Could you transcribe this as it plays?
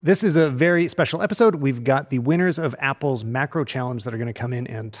This is a very special episode. We've got the winners of Apple's Macro Challenge that are going to come in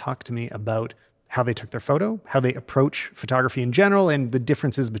and talk to me about how they took their photo, how they approach photography in general, and the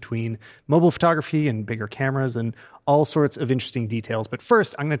differences between mobile photography and bigger cameras and all sorts of interesting details. But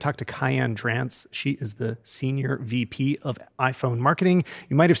first, I'm going to talk to Kyan Drance. She is the Senior VP of iPhone Marketing.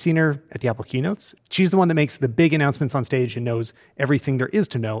 You might have seen her at the Apple keynotes. She's the one that makes the big announcements on stage and knows everything there is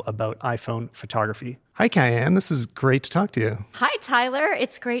to know about iPhone photography. Hi, Kyan. This is great to talk to you. Hi, Tyler.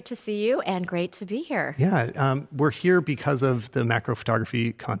 It's great to see you and great to be here. Yeah, we're here because of the macro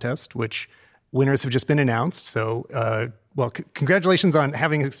photography contest, which winners have just been announced. So, congratulations on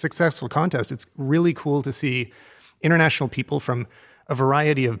having a successful contest. It's really cool to see international people from a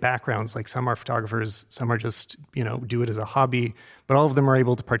variety of backgrounds. Like some are photographers, some are just, do it as a hobby, but all of them are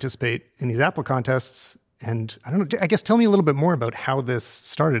able to participate in these Apple contests. And I don't know, I guess tell me a little bit more about how this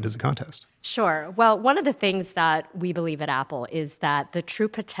started as a contest. Sure. Well, one of the things that we believe at Apple is that the true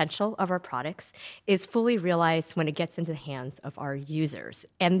potential of our products is fully realized when it gets into the hands of our users.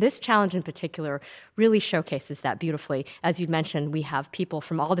 And this challenge in particular really showcases that beautifully. As you mentioned, we have people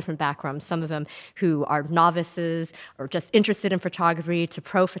from all different backgrounds, some of them who are novices or just interested in photography to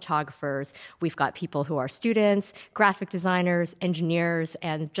pro photographers. We've got people who are students, graphic designers, engineers,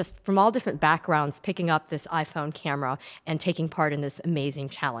 and just from all different backgrounds picking up this iPhone camera and taking part in this amazing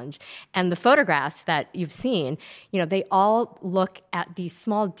challenge. And the photographs that you've seen, they all look at these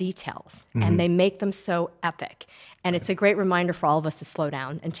small details and they make them so epic. And it's a great reminder for all of us to slow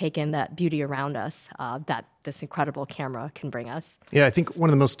down and take in that beauty around us that this incredible camera can bring us. Yeah, I think one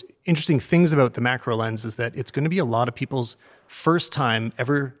of the most interesting things about the macro lens is that it's going to be a lot of people's first time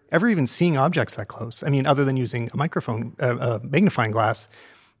ever even seeing objects that close. I mean, other than using a microphone, a magnifying glass.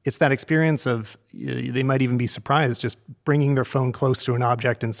 It's that experience of, they might even be surprised just bringing their phone close to an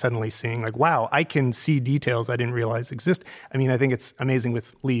object and suddenly seeing like, wow, I can see details I didn't realize exist. I mean, I think it's amazing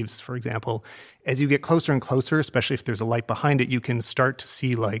with leaves, for example. As you get closer and closer, especially if there's a light behind it, you can start to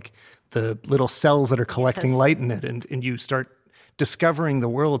see like the little cells that are collecting light in it, and you start discovering the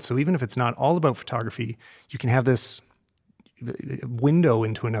world. So even if it's not all about photography, you can have this window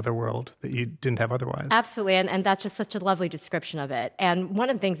into another world that you didn't have otherwise. Absolutely, and that's just such a lovely description of it. And one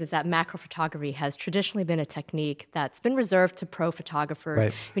of the things is that macro photography has traditionally been a technique that's been reserved to pro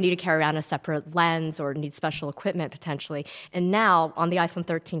photographers who need to carry around a separate lens or need special equipment potentially. And now on the iPhone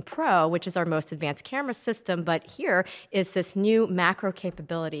 13 Pro, which is our most advanced camera system, but here is this new macro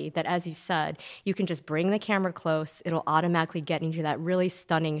capability that, as you said, you can just bring the camera close, it'll automatically get into that really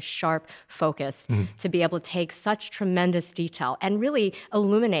stunning, sharp focus to be able to take such tremendous detail and really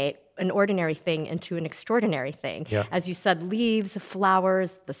illuminate an ordinary thing into an extraordinary thing. Yeah. As you said, leaves,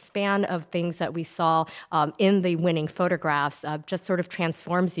 flowers, the span of things that we saw in the winning photographs just sort of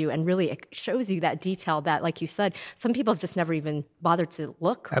transforms you and really it shows you that detail that, like you said, some people have just never even bothered to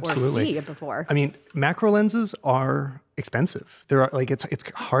look or see before. I mean, macro lenses are expensive. They're like it's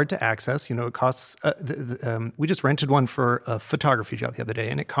hard to access. It costs. We just rented one for a photography job the other day,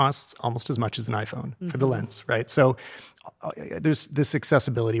 and it costs almost as much as an iPhone for the lens, right? So there's this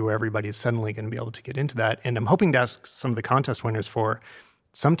accessibility where everybody's suddenly going to be able to get into that. And I'm hoping to ask some of the contest winners for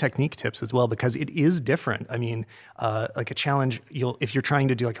some technique tips as well, because it is different. I mean, like a challenge, if you're trying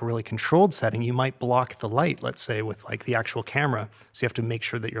to do like a really controlled setting, you might block the light, let's say, with like the actual camera. So you have to make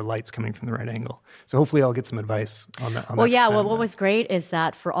sure that your light's coming from the right angle. So hopefully I'll get some advice on that. What was great is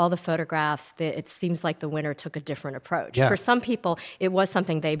that for all the photographs, it seems like the winner took a different approach. Yeah. For some people, it was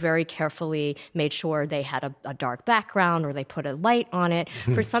something they very carefully made sure they had a dark background or they put a light on it.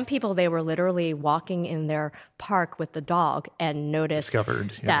 For some people, they were literally walking in their park with the dog and noticed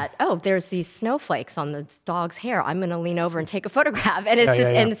that, there's these snowflakes on the dog's hair. I'm going to lean over and take a photograph. And it's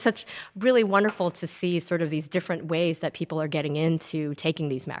and it's such really wonderful to see sort of these different ways that people are getting into taking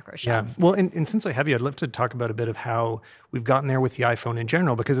these macro shots. Yeah. Well, and since I have you, I'd love to talk about a bit of how we've gotten there with the iPhone in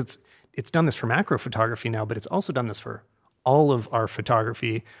general, because it's done this for macro photography now, but it's also done this for all of our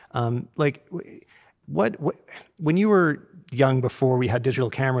photography. What when you were young before we had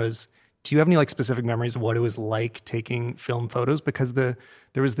digital cameras, do you have any like specific memories of what it was like taking film photos? Because there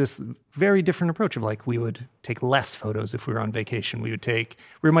was this very different approach of like, we would take less photos if we were on vacation. We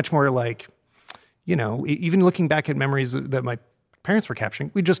were much more like, even looking back at memories that my parents were capturing,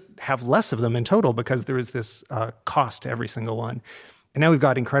 we just have less of them in total because there was this cost to every single one. And now we've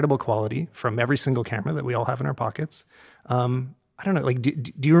got incredible quality from every single camera that we all have in our pockets. I don't know, like,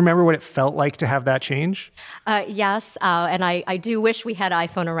 do you remember what it felt like to have that change? Yes, and I do wish we had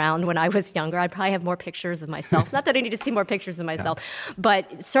iPhone around when I was younger. I'd probably have more pictures of myself. Not that I need to see more pictures of myself,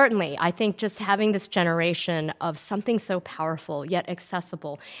 but certainly I think just having this generation of something so powerful yet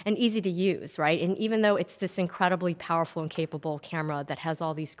accessible and easy to use, right? And even though it's this incredibly powerful and capable camera that has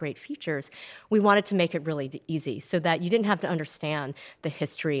all these great features, we wanted to make it really easy so that you didn't have to understand the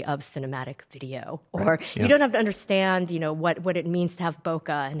history of cinematic video, or you don't have to understand, what it means to have bokeh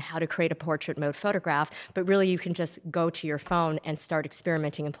and how to create a portrait mode photograph, but really you can just go to your phone and start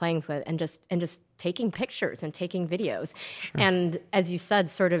experimenting and playing with it and just taking pictures and taking videos. Sure. And as you said,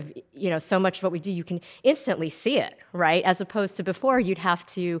 sort of, so much of what we do, you can instantly see it, right? As opposed to before, you'd have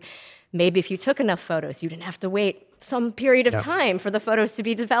to, maybe if you took enough photos, you didn't have to wait some period of time for the photos to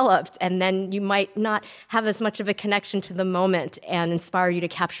be developed. And then you might not have as much of a connection to the moment and inspire you to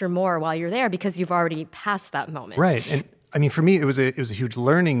capture more while you're there because you've already passed that moment. Right. And I mean, for me, it was a huge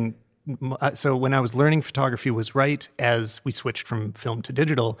learning. So when I was learning photography was right as we switched from film to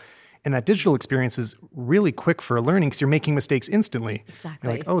digital. And that digital experience is really quick for learning because you're making mistakes instantly. Exactly.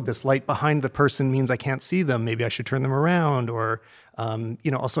 You're like, oh, this light behind the person means I can't see them. Maybe I should turn them around. Or,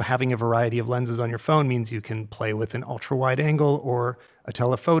 also having a variety of lenses on your phone means you can play with an ultra wide angle or a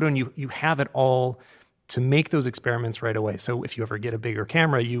telephoto, and you have it all to make those experiments right away. So if you ever get a bigger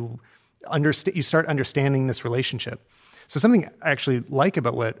camera, you start understanding this relationship. So something I actually like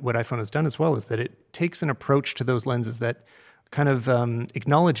about what iPhone has done as well is that it takes an approach to those lenses that kind of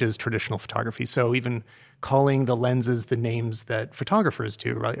acknowledges traditional photography. So even calling the lenses the names that photographers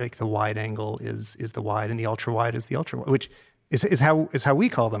do, right? Like the wide angle is the wide and the ultra wide is the ultra wide, which is how we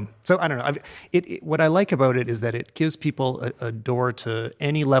call them. So I don't know. What I like about it is that it gives people a door to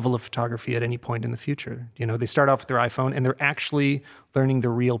any level of photography at any point in the future. They start off with their iPhone and they're actually learning the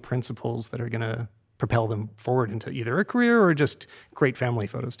real principles that are going to propel them forward into either a career or just great family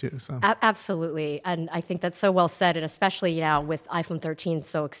photos too. So absolutely, and I think that's so well said, and especially now with iPhone 13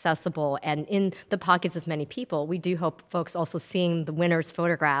 so accessible and in the pockets of many people, we do hope folks also seeing the winners'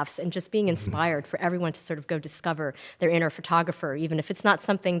 photographs and just being inspired for everyone to sort of go discover their inner photographer, even if it's not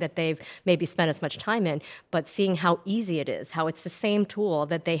something that they've maybe spent as much time in, but seeing how easy it is, how it's the same tool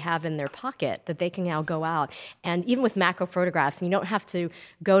that they have in their pocket that they can now go out. And even with macro photographs, you don't have to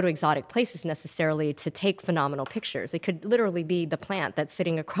go to exotic places necessarily to take phenomenal pictures. It could literally be the plant that's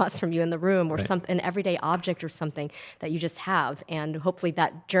sitting across from you in the room, or an everyday object or something that you just have. And hopefully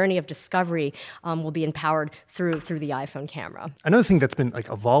that journey of discovery will be empowered through the iPhone camera. Another thing that's been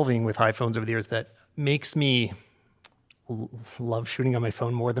evolving with iPhones over the years that makes me love shooting on my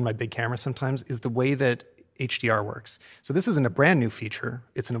phone more than my big camera sometimes is the way that HDR works. So this isn't a brand new feature,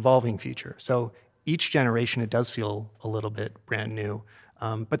 it's an evolving feature. So each generation, it does feel a little bit brand new.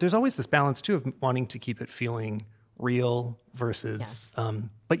 But there's always this balance, too, of wanting to keep it feeling real versus,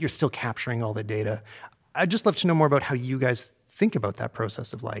 but you're still capturing all the data. I'd just love to know more about how you guys think about that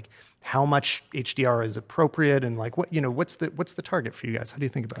process of how much HDR is appropriate and what's the target for you guys? How do you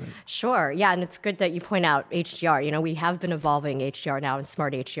think about it? Sure. Yeah. And it's good that you point out HDR. We have been evolving HDR now in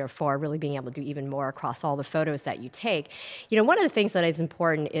Smart HDR4, really being able to do even more across all the photos that you take. One of the things that is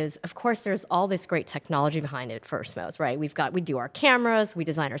important is, of course, there's all this great technology behind it for Osmos, right? We do our cameras, we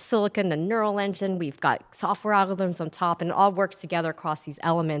design our silicon, the neural engine, we've got software algorithms on top, and it all works together across these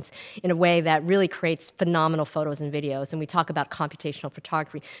elements in a way that really creates phenomenal photos and videos. And we talk about computational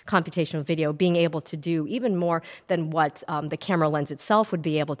photography, computational video being able to do even more than what the camera lens itself would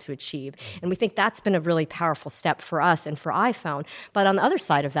be able to achieve. And we think that's been a really powerful step for us and for iPhone. But on the other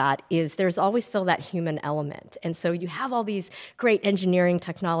side of that is there's always still that human element. And so you have all these great engineering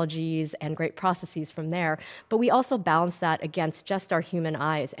technologies and great processes from there, but we also balance that against just our human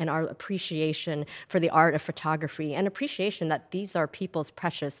eyes and our appreciation for the art of photography and appreciation that these are people's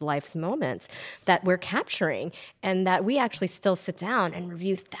precious life's moments that we're capturing, and that we actually still sit down and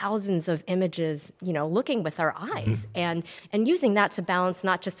review thousands of images, looking with our eyes and using that to balance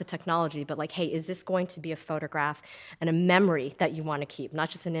not just the technology, but hey, is this going to be a photograph and a memory that you want to keep? Not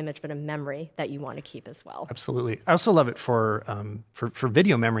just an image, but a memory that you want to keep as well. Absolutely. I also love it for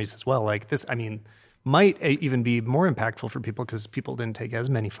video memories as well. This, might even be more impactful for people because people didn't take as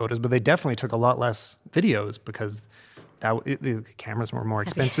many photos, but they definitely took a lot less videos because the cameras were more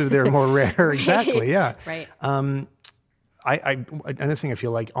expensive. They were more rare. Exactly. Yeah. Right. Another thing I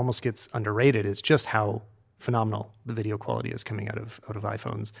feel like almost gets underrated is just how phenomenal the video quality is coming out of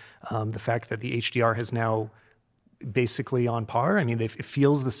iPhones. The fact that the HDR has now basically on par. It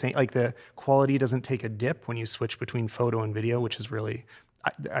feels the same. The quality doesn't take a dip when you switch between photo and video, which is really,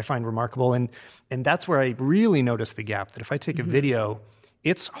 I find remarkable. And that's where I really notice the gap. That if I take a video,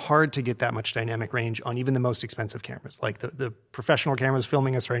 it's hard to get that much dynamic range on even the most expensive cameras. Like the professional cameras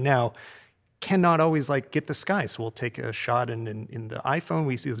filming us right now cannot always like get the sky. So we'll take a shot and in the iPhone,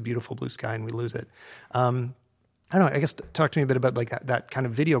 we see this beautiful blue sky and we lose it. I don't know, I guess talk to me a bit about like that kind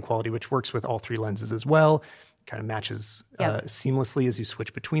of video quality, which works with all three lenses as well, kind of matches seamlessly as you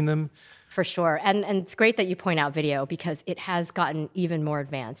switch between them. For sure. And it's great that you point out video because it has gotten even more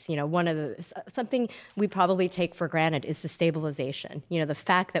advanced. You know, something we probably take for granted is the stabilization. You know, the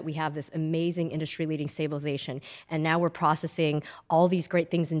fact that we have this amazing industry-leading stabilization, and now we're processing all these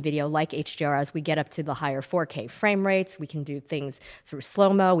great things in video like HDR as we get up to the higher 4K frame rates. We can do things through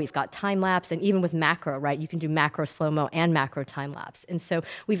slow-mo. We've got time-lapse, and even with macro, right? You can do macro slow-mo and macro time-lapse. And so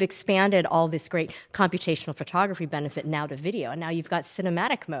we've expanded all this great computational photography benefit now to video. And now you've got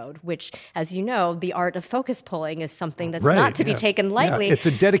cinematic mode, which, as you know, the art of focus pulling is something that's not to be taken lightly. Yeah. It's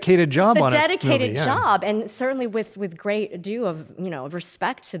a dedicated job on it. It's a dedicated job, and certainly with great due of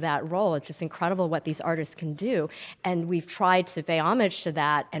respect to that role. It's just incredible what these artists can do, and we've tried to pay homage to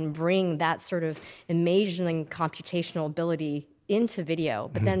that and bring that sort of amazing computational ability into video.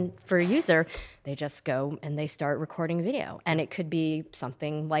 But then for a user, they just go and they start recording video. And it could be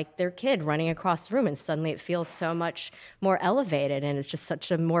something like their kid running across the room, and suddenly it feels so much more elevated, and it's just such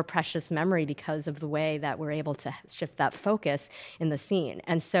a more precious memory because of the way that we're able to shift that focus in the scene.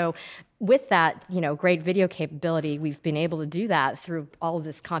 And so with that, great video capability, we've been able to do that through all of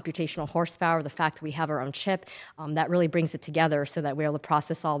this computational horsepower, the fact that we have our own chip, that really brings it together so that we're able to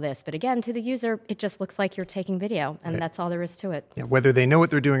process all this. But again, to the user, it just looks like you're taking video, and that's all there is to it. Yeah, whether they know what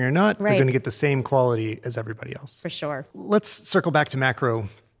they're doing or not, they're going to get the same quality as everybody else. For sure. Let's circle back to macro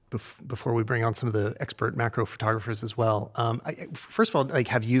before we bring on some of the expert macro photographers as well. First of all, like,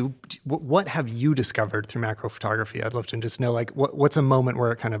 what have you discovered through macro photography? I'd love to just know, like, what's a moment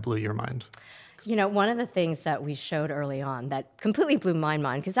where it kind of blew your mind? One of the things that we showed early on that completely blew my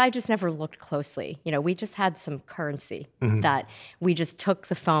mind, because I just never looked closely. We just had some currency that we just took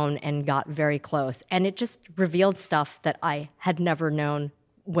the phone and got very close, and it just revealed stuff that I had never known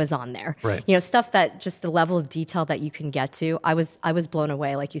was on there. Right. Stuff that just the level of detail that you can get to. I was blown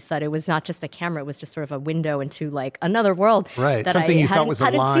away. Like you said, it was not just a camera, it was just sort of a window into like another world. Right. That Something I you thought was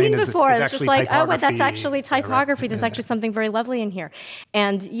a line seen before. Is it's just like, oh, that's typography. actually typography. There's actually something very lovely in here.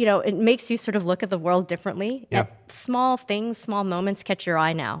 And, it makes you sort of look at the world differently. Yeah. Small things, small moments catch your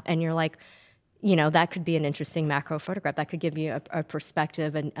eye now. And you're like, that could be an interesting macro photograph. That could give you a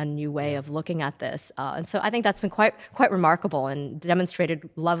perspective and a new way of looking at this. And so I think that's been quite remarkable and demonstrated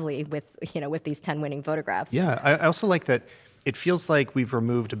lovely with these 10 winning photographs. Yeah, I also like that it feels like we've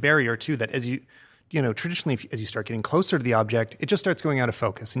removed a barrier too, that as traditionally, as you start getting closer to the object, it just starts going out of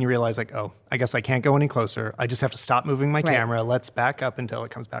focus and you realize like, oh, I guess I can't go any closer. I just have to stop moving my camera. Let's back up until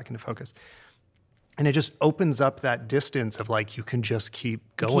it comes back into focus. And it just opens up that distance of like, you can just keep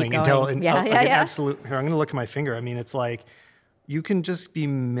going. Until absolute. Here, I'm going to look at my finger. I mean, it's like you can just be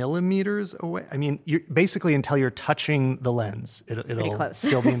millimeters away. I mean, you're basically until you're touching the lens, it'll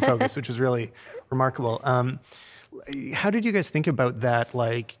still be in focus, which is really remarkable. How did you guys think about that,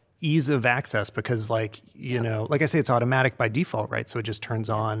 like ease of access? Because like I say, it's automatic by default, right? So it just turns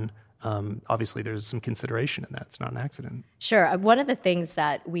on. Obviously, there's some consideration in that. It's not an accident. Sure. One of the things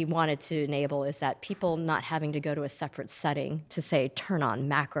that we wanted to enable is that people not having to go to a separate setting to say, turn on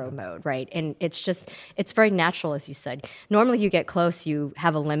macro mode, right? And it's very natural, as you said. Normally, you get close, you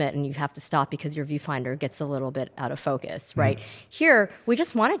have a limit, and you have to stop because your viewfinder gets a little bit out of focus, right? Here, we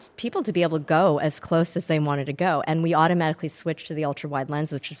just wanted people to be able to go as close as they wanted to go. And we automatically switched to the ultra-wide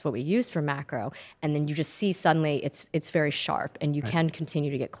lens, which is what we use for macro. And then you just see suddenly it's very sharp, and you can continue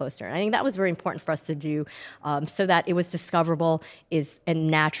to get closer. And I think that was very important for us to do so that it was discoverable and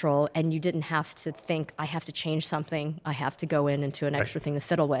natural, and you didn't have to think, I have to change something, I have to go into an extra thing to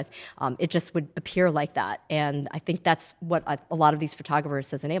fiddle with. It just would appear like that. And I think that's what a lot of these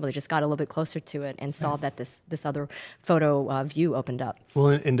photographers has enabled. They just got a little bit closer to it and saw that this other photo view opened up. Well,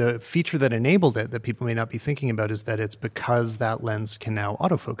 and a feature that enabled it that people may not be thinking about is that it's because that lens can now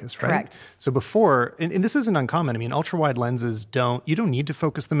autofocus, right? Correct. So before, and this isn't uncommon, I mean, ultra-wide lenses you don't need to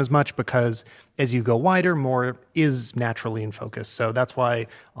focus them as much because as you go wider, more is naturally in focus. So that's why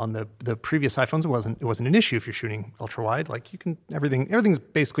on the previous iPhones, it wasn't an issue if you're shooting ultra wide. Like everything's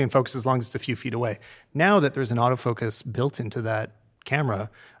basically in focus as long as it's a few feet away. Now that there's an autofocus built into that camera,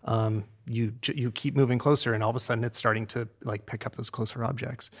 you keep moving closer, and all of a sudden it's starting to like pick up those closer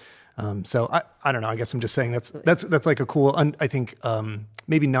objects. So I don't know. I guess I'm just saying that's like a cool, I think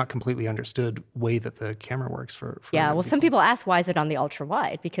maybe not completely understood way that the camera works for yeah. Well, some people ask, why is it on the ultra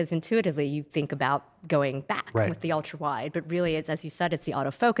wide? Because intuitively you think about going back with the ultra wide, but really it's, as you said, it's the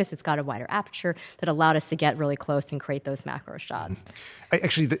autofocus. It's got a wider aperture that allowed us to get really close and create those macro shots.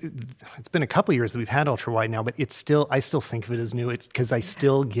 Actually, it's been a couple of years that we've had ultra wide now, but I still think of it as new. It's because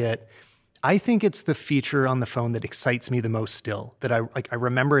I think it's the feature on the phone that excites me the most still, that I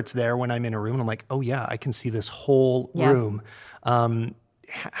remember it's there when I'm in a room and I'm like, oh yeah, I can see this whole room.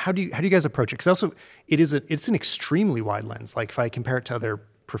 How do you guys approach it? Because also it's an extremely wide lens. Like if I compare it to other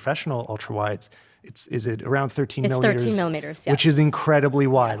professional ultra wides, is it around 13 millimeters? 13 millimeters, yeah. Which is incredibly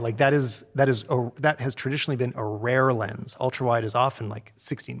wide. Like that has traditionally been a rare lens. Ultra wide is often like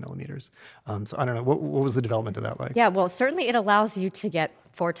 16 millimeters. So I don't know, what was the development of that like? Yeah, well, certainly it allows you to get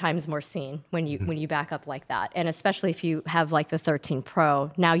 4 times more scene when you back up like that. And especially if you have like the 13 Pro,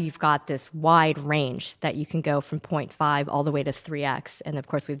 now you've got this wide range that you can go from 0.5 all the way to 3x. And of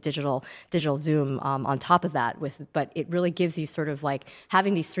course we have digital zoom on top of that but it really gives you sort of like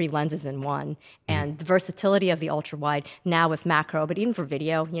having these 3 lenses in one, and the versatility of the ultra wide now with macro, but even for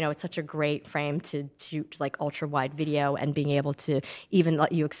video, it's such a great frame to shoot like ultra wide video, and being able to even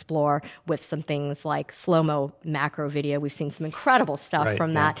let you explore with some things like slow-mo macro video. We've seen some incredible stuff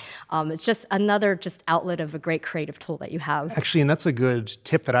from that. It's just another outlet of a great creative tool that you have. Actually, and that's a good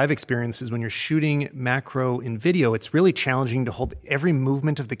tip that I've experienced, is when you're shooting macro in video, it's really challenging to hold. Every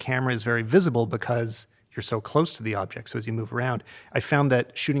movement of the camera is very visible because you're so close to the object. So as you move around, I found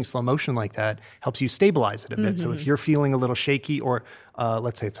that shooting slow motion like that helps you stabilize it a bit. So if you're feeling a little shaky, or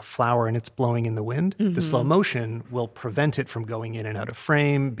let's say it's a flower and it's blowing in the wind, the slow motion will prevent it from going in and out of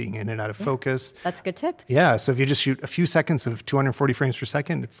frame, being in and out of focus. That's a good tip. Yeah. So if you just shoot a few seconds of 240 frames per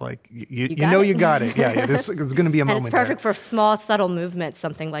second, it's like, you got it. Yeah. This is going to be a moment. And it's perfect for small, subtle movements,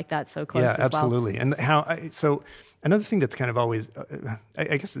 something like that. So close as well. Yeah, absolutely. And another thing that's kind of always,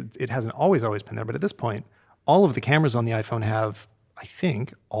 I guess it hasn't always been there, but at this point, all of the cameras on the iPhone have, I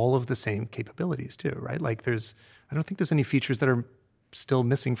think, all of the same capabilities too, right? Like I don't think there's any features that are still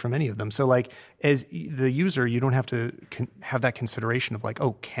missing from any of them. So like as the user, you don't have to have that consideration of like,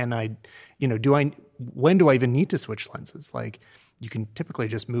 oh, when do I even need to switch lenses? Like you can typically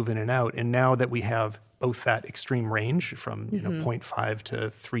just move in and out. And now that we have both that extreme range from 0.5 to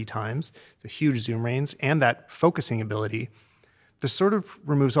 3 times, it's a huge zoom range, and that focusing ability, this sort of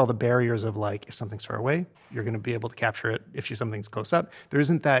removes all the barriers of like, if something's far away, you're going to be able to capture it. If something's close up, there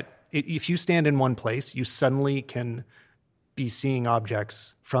isn't that. If you stand in one place, you suddenly can be seeing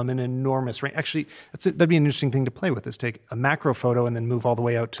objects from an enormous range. Actually, that'd be an interesting thing to play with, is take a macro photo and then move all the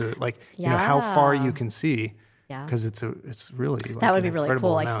way out to like, how far you can see. Yeah, because it's really like that would be really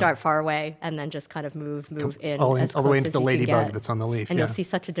cool. Like start far away and then just kind of move in all the way into the ladybug that's on the leaf, and you'll see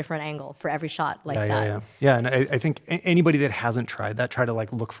such a different angle for every shot like that. Yeah. And I think anybody that hasn't tried that, try to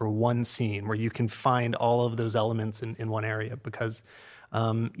like look for one scene where you can find all of those elements in one area, because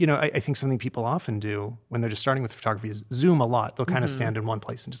I think something people often do when they're just starting with photography is zoom a lot. They'll kind of stand in one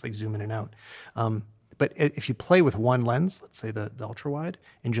place and just like zoom in and out. But if you play with one lens, let's say the ultra wide,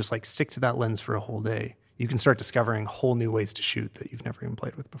 and just like stick to that lens for a whole day, you can start discovering whole new ways to shoot that you've never even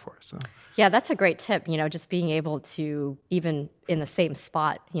played with before. So yeah, that's a great tip. Just being able to, even in the same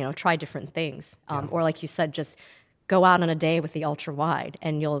spot, try different things. Or like you said, just go out on a day with the ultra wide,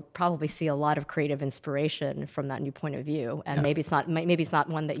 and you'll probably see a lot of creative inspiration from that new point of view. And maybe it's not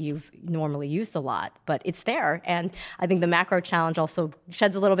one that you've normally used a lot, but it's there. And I think the macro challenge also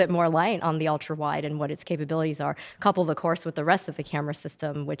sheds a little bit more light on the ultra wide and what its capabilities are, coupled of course with the rest of the camera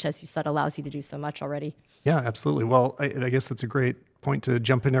system, which, as you said, allows you to do so much already. Yeah, absolutely. Well, I guess that's a great point to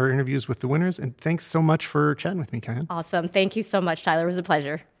jump into our interviews with the winners. And thanks so much for chatting with me, Kyan. Awesome. Thank you so much, Tyler. It was a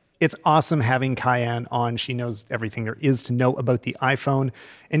pleasure. It's awesome having Kyan on. She knows everything there is to know about the iPhone.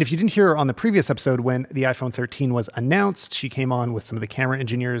 And if you didn't hear her on the previous episode when the iPhone 13 was announced, she came on with some of the camera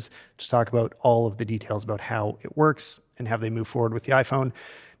engineers to talk about all of the details about how it works and how they move forward with the iPhone.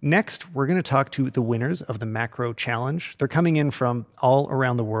 Next, we're going to talk to the winners of the Macro Challenge. They're coming in from all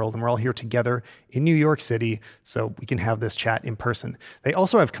around the world, and we're all here together in New York City so we can have this chat in person. They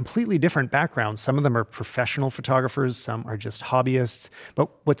also have completely different backgrounds. Some of them are professional photographers, some are just hobbyists. But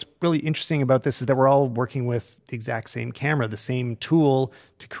what's really interesting about this is that we're all working with the exact same camera, the same tool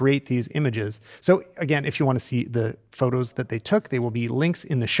to create these images. So again, if you want to see the photos that they took, they will be links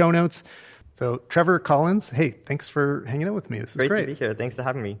in the show notes. So Trevor Collins, hey, thanks for hanging out with me. This is great. To be here. Thanks for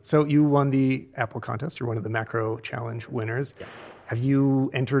having me. So you won the Apple contest. You're one of the Macro Challenge winners. Yes. Have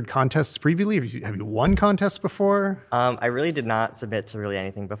you entered contests previously? Have you won contests before? I really did not submit to really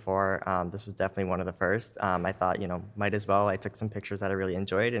anything before. This was definitely one of the first. I thought, might as well. I took some pictures that I really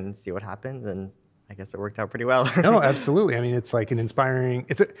enjoyed and see what happens. And I guess it worked out pretty well. No, absolutely. I mean, it's like an inspiring,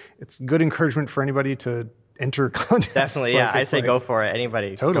 it's good encouragement for anybody to enter contests. Definitely, yeah. I say go for it.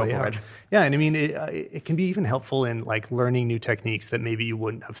 Anybody, totally, go for yeah. it. Yeah, and I mean, it can be even helpful in like learning new techniques that maybe you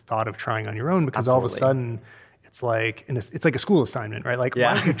wouldn't have thought of trying on your own, because all of a sudden it's like a school assignment, right? Like,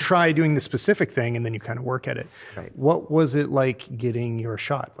 why don't you try doing the specific thing and then you kind of work at it? Right. What was it like getting your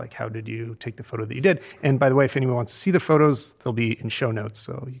shot? Like, how did you take the photo that you did? And by the way, if anyone wants to see the photos, they'll be in show notes,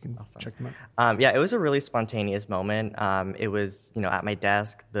 so you can check them out. Yeah, it was a really spontaneous moment. It was, at my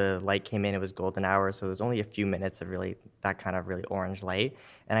desk, the light came in, it was golden hour, so there was only a few minutes of really that kind of really orange light.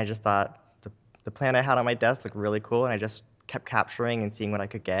 And I just thought the plant I had on my desk looked really cool, and I just kept capturing and seeing what I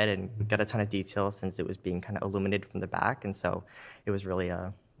could get and get a ton of detail since it was being kind of illuminated from the back. And so it was really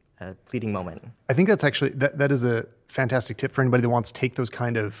a fleeting moment. I think that's actually, that is a fantastic tip for anybody that wants to take those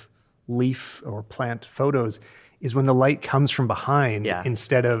kind of leaf or plant photos, is when the light comes from behind,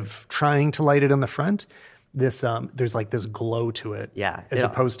 instead of trying to light it on the front, there's like this glow to it. Yeah. As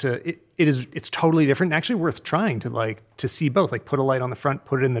opposed to, it's totally different and actually worth trying to see both, like put a light on the front,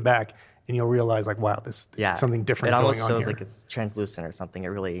 put it in the back, and you'll realize like, wow, there's something different going on here. It almost shows like it's translucent or something. It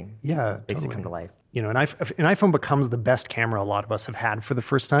really makes it come to life. An iPhone becomes the best camera a lot of us have had for the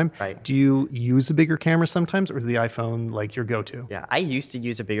first time. Right. Do you use a bigger camera sometimes, or is the iPhone like your go-to? Yeah, I used to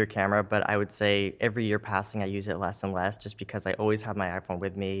use a bigger camera, but I would say every year passing, I use it less and less just because I always have my iPhone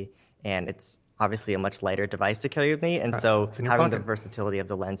with me, and it's obviously a much lighter device to carry with me. And so having the versatility of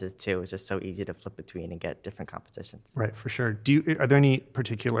the lenses too is just so easy to flip between and get different compositions. Right, for sure. Are there any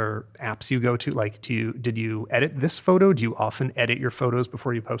particular apps you go to? Like, did you edit this photo? Do you often edit your photos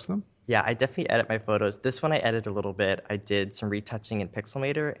before you post them? Yeah, I definitely edit my photos. This one I edited a little bit. I did some retouching in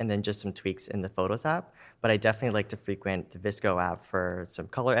Pixelmator and then just some tweaks in the Photos app. But I definitely like to frequent the Visco app for some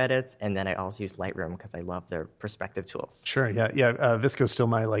color edits. And then I also use Lightroom because I love their perspective tools. Sure, yeah. Visco is still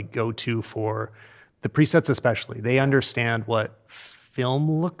my like go-to for the presets especially. They understand what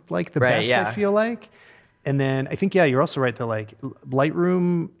film looked like the best, I feel like. And then I think, you're also right that like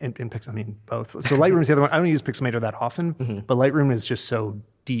Lightroom and Pixel, I mean, both. So Lightroom is the other one. I don't use Pixelmator that often, but Lightroom is just so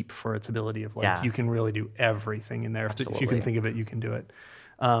deep for its ability of like, you can really do everything in there. If you can think of it, you can do it.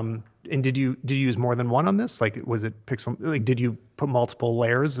 And did you use more than one on this? Like, was it Pixel? Like, did you put multiple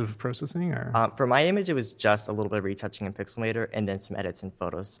layers of processing? Or for my image, it was just a little bit of retouching in Pixelmator and then some edits in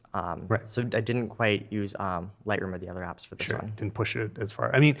Photos. So I didn't quite use Lightroom or the other apps for this one. Didn't push it as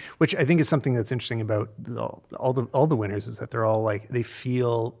far. I mean, which I think is something that's interesting about all the winners, is that they're all like, they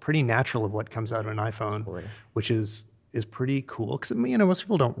feel pretty natural of what comes out of an iPhone, which is pretty cool, because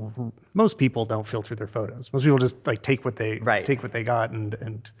most people don't filter their photos. Most people just like take what they got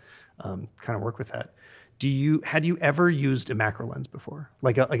and kind of work with that. Had you ever used a macro lens before,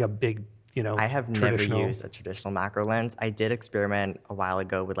 like a big I have never used a traditional macro lens. I did experiment a while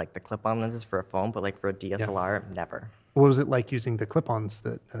ago with like the clip-on lenses for a phone, but like for a DSLR, never. What was it like using the clip-ons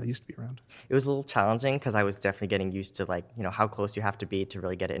that used to be around? It was a little challenging because I was definitely getting used to like, how close you have to be to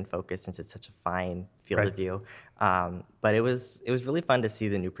really get it in focus since it's such a fine field of view. But it was really fun to see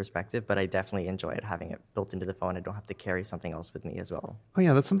the new perspective, but I definitely enjoyed having it built into the phone. I don't have to carry something else with me as well. Oh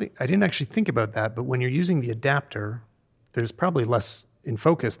yeah, that's something, I didn't actually think about that, but when you're using the adapter, there's probably less in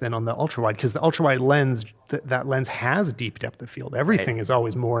focus than on the ultra wide, because the ultra wide lens, that lens has deep depth of field. Everything is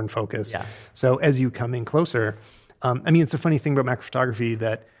always more in focus. Yeah. So as you come in closer, I mean, it's a funny thing about macro photography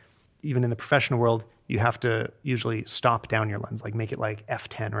that even in the professional world, you have to usually stop down your lens, like make it like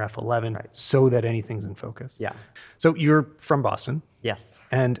f10 or f11, so that anything's in focus. Yeah. So you're from Boston. Yes.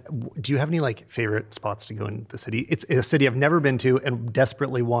 And do you have any like favorite spots to go in the city? It's a city I've never been to and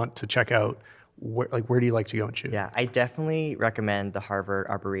desperately want to check out. Where do you like to go and shoot? Yeah, I definitely recommend the Harvard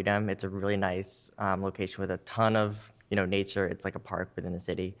Arboretum. It's a really nice location with a ton of nature. It's like a park within the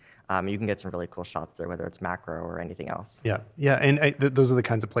city. You can get some really cool shots there, whether it's macro or anything else. Yeah, and those are the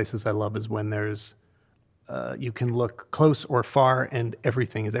kinds of places I love, is when there's you can look close or far and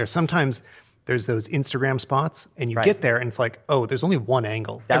everything is there. Sometimes there's those Instagram spots and you get there and it's like, oh, there's only one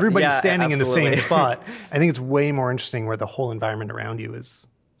angle. Everybody's standing in the same spot. I think it's way more interesting where the whole environment around you is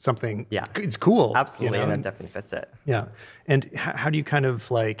something, it's cool. Absolutely, and that definitely fits it. Yeah. And how do you kind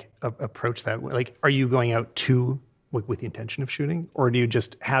of like approach that? Like, are you going out to with the intention of shooting, or do you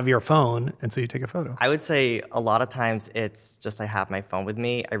just have your phone and so you take a photo? I would say a lot of times it's just I have my phone with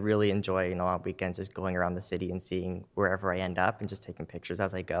me. I really enjoy, on weekends just going around the city and seeing wherever I end up and just taking pictures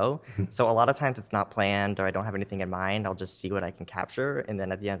as I go. So a lot of times it's not planned or I don't have anything in mind. I'll just see what I can capture. And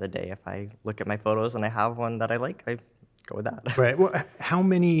then at the end of the day, if I look at my photos and I have one that I like, I go with that. Right. Well, how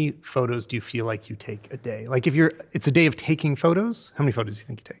many photos do you feel like you take a day? Like it's a day of taking photos, how many photos do you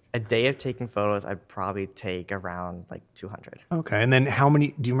think you take? A day of taking photos, I'd probably take around like 200. Okay. And then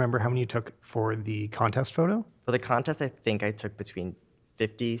do you remember how many you took for the contest photo? For the contest, I think I took between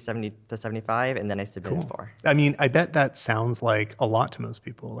 50, 70 to 75, and then I submitted 4. I mean, I bet that sounds like a lot to most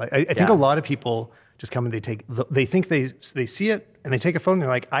people. I think a lot of people just come and they think they see it and they take a photo and they're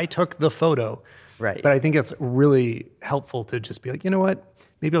like, I took the photo. Right. But I think it's really helpful to just be like, you know what?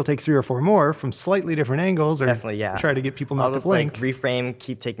 Maybe I'll take 3 or 4 more from slightly different angles, or definitely, yeah. Try to get people not to blink. Reframe,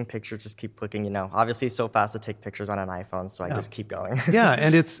 keep taking pictures, just keep clicking. Obviously, it's so fast to take pictures on an iPhone, so I just keep going. Yeah,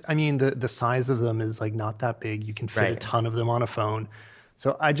 and the size of them is like not that big. You can fit a ton of them on a phone.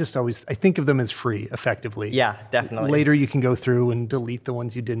 So I think of them as free, effectively. Yeah, definitely. Later, you can go through and delete the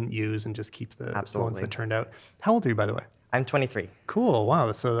ones you didn't use and just keep the ones that turned out. How old are you, by the way? I'm 23. Cool.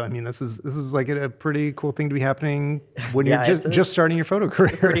 Wow. So, I mean, this is like a pretty cool thing to be happening when you're just starting your photo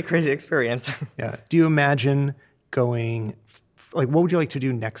career. Pretty crazy experience. Yeah. Do you imagine going, what would you like to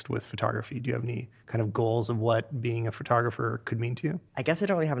do next with photography? Do you have any kind of goals of what being a photographer could mean to you? I guess I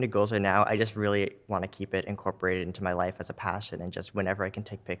don't really have any goals right now. I just really want to keep it incorporated into my life as a passion, and just whenever I can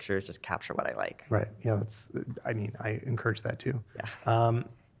take pictures, just capture what I like. Right. Yeah. I encourage that too. Yeah.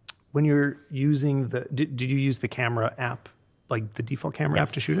 When you're using did you use the camera app, like the default camera app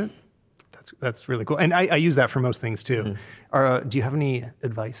to shoot it? That's really cool. And I use that for most things too. Do you have any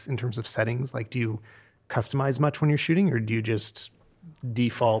advice in terms of settings? Like, do you customize much when you're shooting, or do you just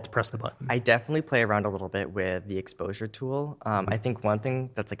default press the button? I definitely play around a little bit with the exposure tool. I think one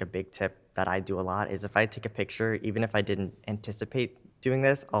thing that's like a big tip that I do a lot is if I take a picture, even if I didn't anticipate doing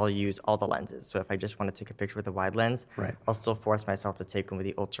this, I'll use all the lenses. So if I just want to take a picture with a wide lens, I'll still force myself to take one with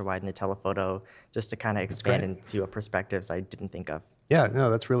the ultra wide and the telephoto, just to kind of expand and see what perspectives I didn't think of. Yeah,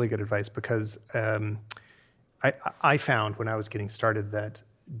 no, that's really good advice, because I found when I was getting started that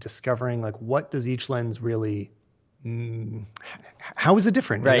discovering like what does each lens really, how is it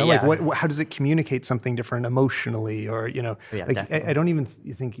different? Right, Like how does it communicate something different emotionally, or I don't even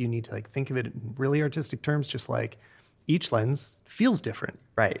think you need to like think of it in really artistic terms. Just like each lens feels different,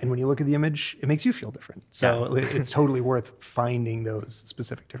 right? And when you look at the image, it makes you feel different. So it's totally worth finding those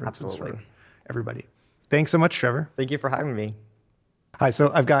specific differences for everybody. Thanks so much, Trevor. Thank you for having me. Hi,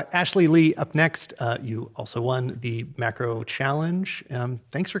 so I've got Ashley Lee up next. You also won the Macro Challenge.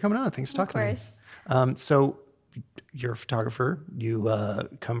 Thanks for coming on. Thanks for talking to me. So you're a photographer. You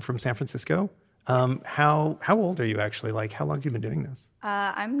come from San Francisco. How old are you actually? Like, how long have you been doing this?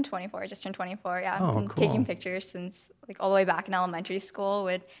 I'm 24, just turned 24. Yeah, I've been taking pictures since like all the way back in elementary school.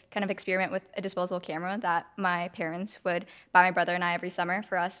 Would kind of experiment with a disposable camera that my parents would buy my brother and I every summer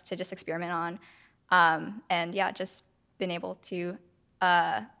for us to just experiment on. And yeah, just been able to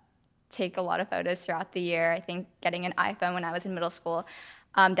take a lot of photos throughout the year. I think getting an iPhone when I was in middle school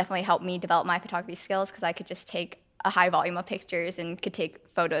definitely helped me develop my photography skills, because I could just take a high volume of pictures and could take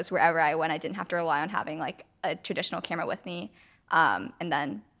photos wherever I went. I didn't have to rely on having like a traditional camera with me. And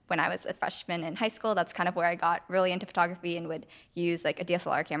then when I was a freshman in high school, that's kind of where I got really into photography and would use like a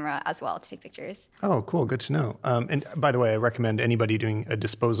DSLR camera as well to take pictures. Oh, cool. Good to know. And by the way, I recommend anybody doing a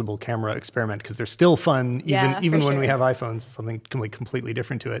disposable camera experiment, because they're still fun, even when we have iPhones, something completely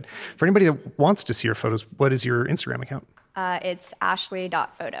different to it. For anybody that wants to see your photos, what is your Instagram account? It's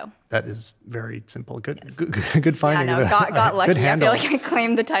ashley.photo. That is very simple. Good finding. Yeah, no, got lucky. Good handle. I feel like I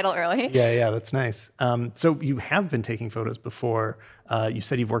claimed the title early. Yeah, that's nice. So you have been taking photos before. You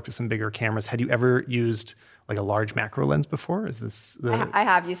said you've worked with some bigger cameras. Had you ever used like a large macro lens before? Is this I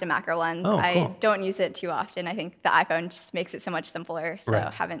have used a macro lens. Oh, cool. I don't use it too often. I think the iPhone just makes it so much simpler, so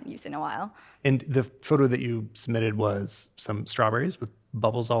haven't used it in a while. And the photo that you submitted was some strawberries with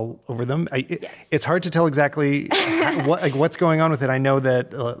bubbles all over them. It's hard to tell exactly what's going on with it. I know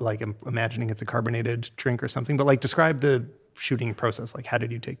that I'm imagining it's a carbonated drink or something, but like describe the shooting process. Like, how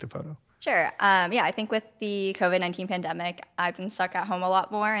did you take the photo? Sure. I think with the COVID-19 pandemic, I've been stuck at home a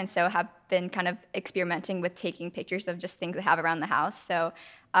lot more, and so have been kind of experimenting with taking pictures of just things I have around the house. So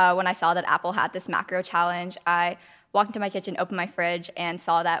when I saw that Apple had this macro challenge, I walked into my kitchen, opened my fridge, and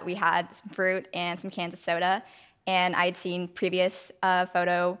saw that we had some fruit and some cans of soda. And I had seen previous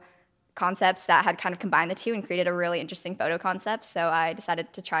photo concepts that had kind of combined the two and created a really interesting photo concept. So I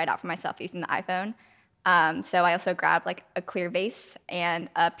decided to try it out for myself using the iPhone. So I also grabbed like a clear vase and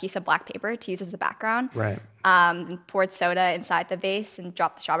a piece of black paper to use as a background. Right. And poured soda inside the vase and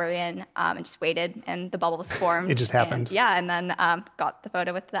dropped the strawberry in, and just waited, and the bubbles formed. It just happened. And then got the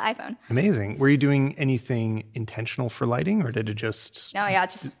photo with the iPhone. Amazing. Were you doing anything intentional for lighting, or did it just No, yeah,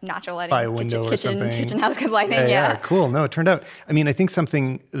 it's just natural lighting. by a window or something? Kitchen has good lighting. Yeah, cool. No, it turned out. I mean, I think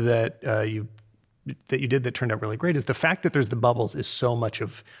something that you did that turned out really great is the fact that there's the bubbles is so much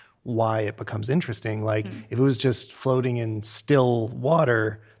of why it becomes interesting. Like if it was just floating in still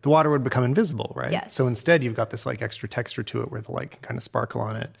water, the water would become invisible, right? Yes. So instead you've got this like extra texture to it where the light can kind of sparkle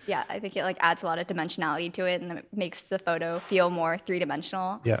on it. Yeah, I think it like adds a lot of dimensionality to it, and it makes the photo feel more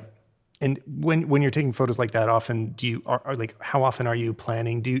three-dimensional. Yeah. And when you're taking photos like that, often how often are you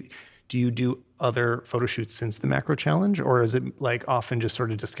planning? Do you do other photo shoots since the macro challenge, or is it like often just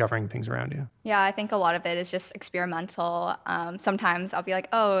sort of discovering things around you? Yeah, I think a lot of it is just experimental. Sometimes I'll be like,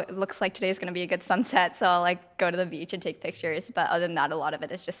 oh, it looks like today's going to be a good sunset, so I'll like go to the beach and take pictures. But other than that, a lot of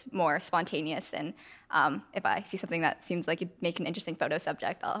it is just more spontaneous. And if I see something that seems like it'd make an interesting photo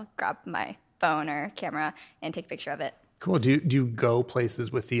subject, I'll grab my phone or camera and take a picture of it. Cool. Do you go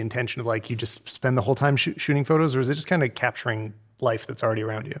places with the intention of like you just spend the whole time shooting photos, or is it just kind of capturing life that's already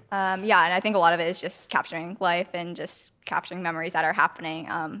around you? Yeah, and I think a lot of it is just capturing life and just capturing memories that are happening.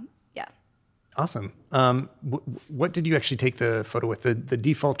 Yeah. Awesome. What did you actually take the photo with? The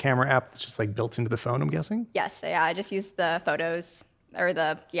default camera app that's just like built into the phone, I'm guessing? Yes. So yeah, I just used the photos or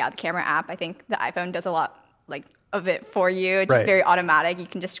the camera app. I think the iPhone does a lot like of it for you. It's just very automatic. You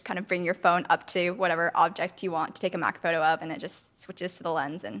can just kind of bring your phone up to whatever object you want to take a macro photo of, and it just switches to the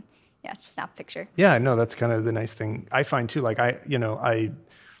lens and just snap a picture. Yeah, no, that's kind of the nice thing I find too. Like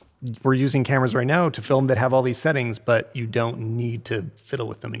we're using cameras right now to film that have all these settings, but you don't need to fiddle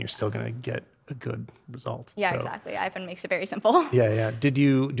with them and you're still going to get a good result. Yeah, exactly. iPhone makes it very simple. Yeah. Did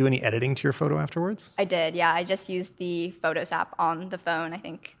you do any editing to your photo afterwards? I did, yeah. I just used the Photos app on the phone. I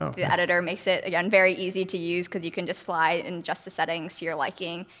think the editor makes it, again, very easy to use because you can just slide and adjust the settings to your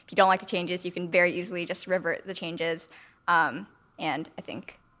liking. If you don't like the changes, you can very easily just revert the changes. And I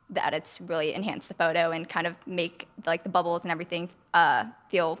think the edits really enhance the photo and kind of make like the bubbles and everything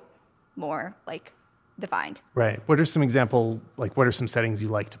feel more like defined. Right. What are some settings you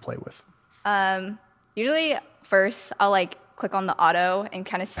like to play with? Usually first I'll like click on the auto and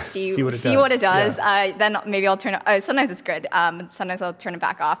kind of see what it does. Yeah. Then maybe I'll turn it, sometimes it's good. Sometimes I'll turn it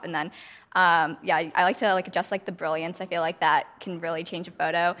back off, and then I like to like adjust like the brilliance. I feel like that can really change a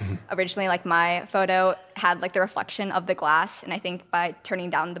photo. Mm-hmm. Originally, like my photo had like the reflection of the glass, and I think by turning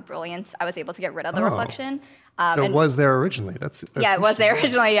down the brilliance, I was able to get rid of the reflection. So it was there originally. That's it was there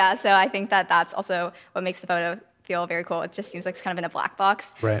originally. Yeah, so I think that's also what makes the photo feel very cool. It just seems like it's kind of in a black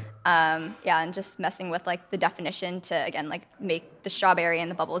box. Right. And just messing with like the definition to again like make the strawberry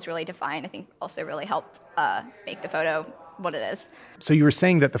and the bubbles really defined, I think also really helped make the photo what it is. So you were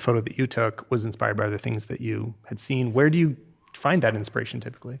saying that the photo that you took was inspired by the things that you had seen. Where do you find that inspiration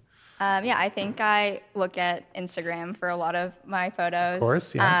typically? I think I look at Instagram for a lot of my photos. Of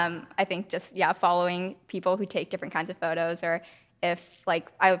course, yeah. I think just following people who take different kinds of photos, or if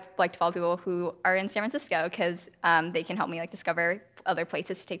like I like to follow people who are in San Francisco because they can help me like discover other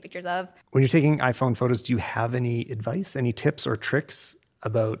places to take pictures of. When you're taking iPhone photos, do you have any advice, any tips or tricks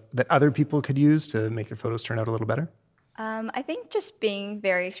about that other people could use to make their photos turn out a little better? I think just being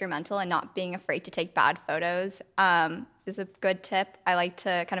very experimental and not being afraid to take bad photos is a good tip. I like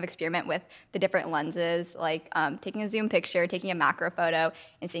to kind of experiment with the different lenses, like taking a zoom picture, taking a macro photo,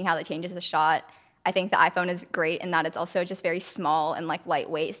 and seeing how that changes the shot. I think the iPhone is great in that it's also just very small and like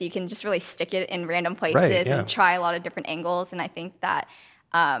lightweight, so you can just really stick it in random places and try a lot of different angles. And I think that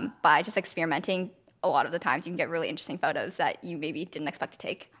by just experimenting, a lot of the times you can get really interesting photos that you maybe didn't expect to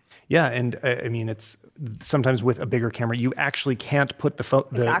take. Yeah, and I mean, it's sometimes with a bigger camera, you actually can't put the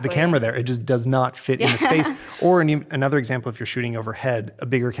camera there. It just does not fit in the space. Or another example, if you're shooting overhead, a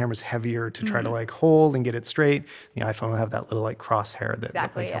bigger camera is heavier to try to like hold and get it straight. The iPhone will have that little like crosshair that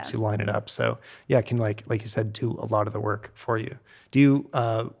helps you line it up. So yeah, it can like you said, do a lot of the work for you. Do you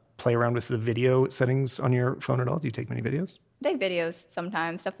play around with the video settings on your phone at all? Do you take many videos? I take videos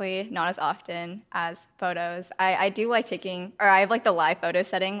sometimes, definitely not as often as photos. I do like taking, or I have like the live photo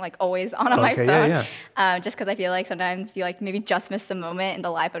setting like always on my phone. Just because I feel like sometimes you like maybe just miss the moment and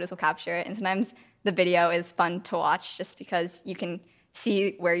the live photos will capture it. And sometimes the video is fun to watch just because you can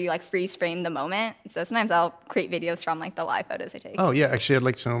see where you like freeze frame the moment. So sometimes I'll create videos from like the live photos I take. Oh yeah, actually I'd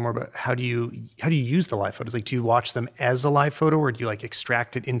like to know more about how do you use the live photos? Like do you watch them as a live photo, or do you like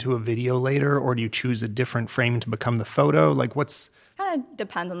extract it into a video later, or do you choose a different frame to become the photo? Like what's kind of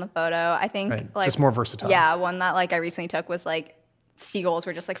depends on the photo. I think like just more versatile. Yeah, one that like I recently took was like seagulls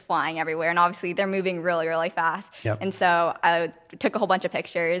were just like flying everywhere, and obviously they're moving really, really fast. Yep. And so I took a whole bunch of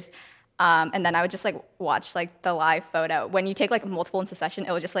pictures, and then I would just like watch like the live photo. When you take like multiple in succession,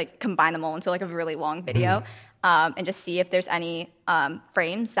 it will just like combine them all into like a really long video, and just see if there's any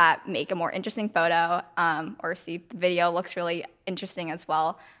frames that make a more interesting photo, or see if the video looks really interesting as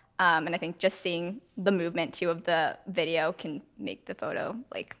well. And I think just seeing the movement too of the video can make the photo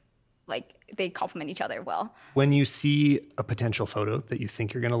like they complement each other well. When you see a potential photo that you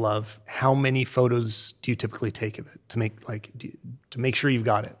think you're going to love, how many photos do you typically take of it to make sure you've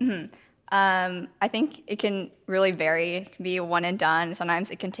got it? Mm-hmm. I think it can really vary. It can be one and done.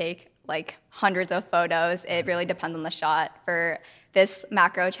 Sometimes it can take like hundreds of photos. It really depends on the shot. For this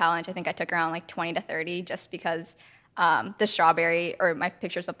macro challenge, I think I took around like 20 to 30 just because the strawberry, or my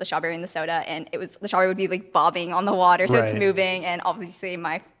pictures of the strawberry and the soda, and the strawberry would be like bobbing on the water, so it's moving, and obviously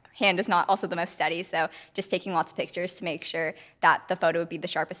my hand is not also the most steady, so just taking lots of pictures to make sure that the photo would be the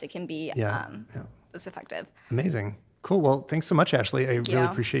sharpest it can be was effective. Amazing. Cool. Well, thanks so much, Ashley. I really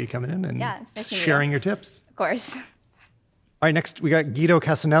appreciate you coming in and sharing your tips. Of course. All right, next we got Guido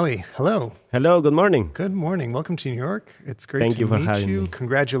Casanelli. Hello. Hello, good morning. Good morning. Welcome to New York. It's great Thank to you for meet having you. me.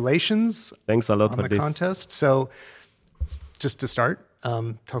 Congratulations. Thanks a lot on for the this contest. So just to start,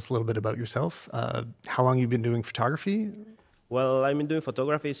 tell us a little bit about yourself. How long you've been doing photography? Well, I've been doing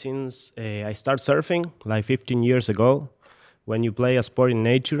photography since I started surfing like 15 years ago. When you play a sport in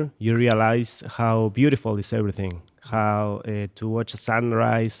nature, you realize how beautiful is everything, how to watch a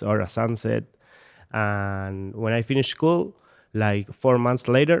sunrise or a sunset. And when I finished school, like 4 months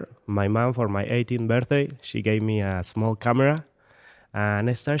later, my mom, for my 18th birthday, she gave me a small camera and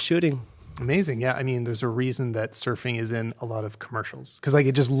I started shooting. Amazing. Yeah. I mean, there's a reason that surfing is in a lot of commercials because like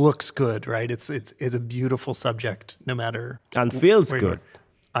it just looks good, right? It's a beautiful subject no matter. And feels good.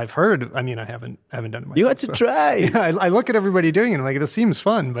 I've heard. I mean, I haven't done it myself. You had to try. Yeah, I look at everybody doing it and I'm like, this seems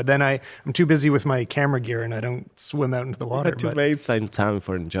fun, but then I'm too busy with my camera gear and I don't swim out into the water. You had to make some time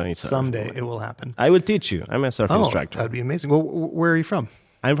for enjoying surfing. Someday it will happen. I will teach you. I'm a surf instructor. That'd be amazing. Well, where are you from?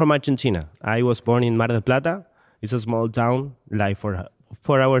 I'm from Argentina. I was born in Mar del Plata. It's a small town, like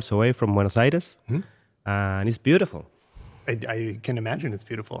 4 hours away from Buenos Aires, and it's beautiful. I can imagine it's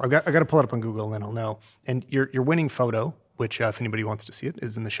beautiful. I got to pull it up on Google and then I'll know. And your winning photo, which if anybody wants to see it,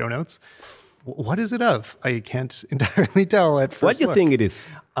 is in the show notes. What is it of? I can't entirely tell at first. What do you think it is?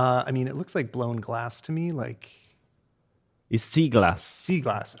 I mean, it looks like blown glass to me. Like it's sea glass. Sea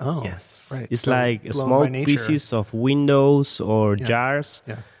glass. Oh, yes. Right. It's so like small pieces of windows or jars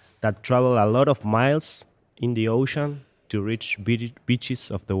that travel a lot of miles in the ocean to reach beaches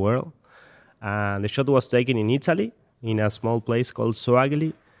of the world. And the shot was taken in Italy, in a small place called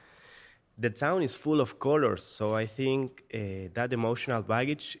Soagli. The town is full of colors, so I think that emotional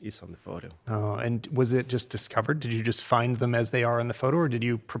baggage is on the photo. Oh, and was it just discovered? Did you just find them as they are in the photo, or did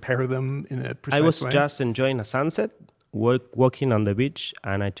you prepare them in a precise way? I was just enjoying a sunset, walking on the beach,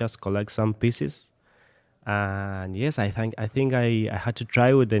 and I just collect some pieces. And yes, I think I had to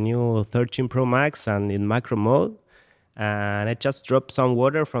try with the new 13 Pro Max and in macro mode. And I just dropped some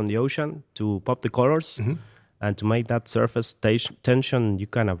water from the ocean to pop the colors and to make that surface tension you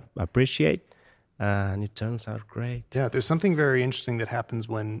kind of appreciate. And it turns out great. Yeah, there's something very interesting that happens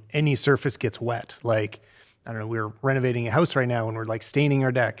when any surface gets wet. Like, I don't know, we're renovating a house right now and we're like staining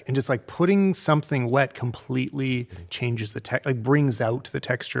our deck. And just like putting something wet completely changes the brings out the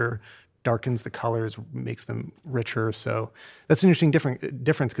texture, darkens the colors, makes them richer. So that's an interesting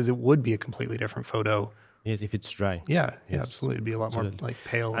difference because it would be a completely different photo. Yes, if it's dry. Yeah, absolutely. It'd be a lot more like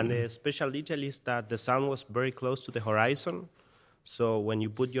pale. And the special detail is that the sun was very close to the horizon. So when you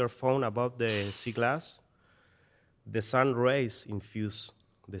put your phone above the sea glass, the sun rays infuse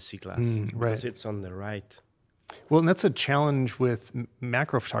the sea glass because it's on the right. Well, and that's a challenge with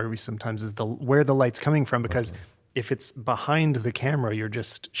macro photography sometimes is where the light's coming from because if it's behind the camera, you're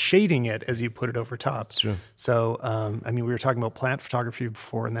just shading it as you put it over top. That's true. So, I mean, we were talking about plant photography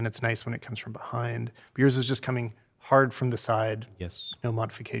before, and then it's nice when it comes from behind. But yours is just coming hard from the side. Yes. No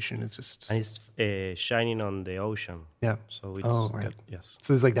modification. It's just... And it's shining on the ocean. Yeah. So it's good. Yes.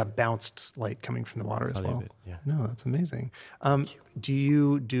 So there's like that bounced light coming from the water as well. Yeah. No, that's amazing. Do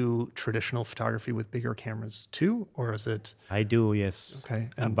you do traditional photography with bigger cameras too, or is it... I do, yes. Okay.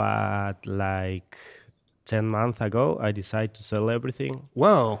 But like 10 months ago, I decided to sell everything.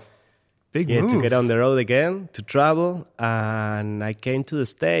 Whoa. Big move. To get on the road again, to travel. And I came to the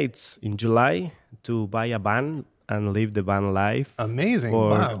States in July to buy a van and live the van life. Amazing. For,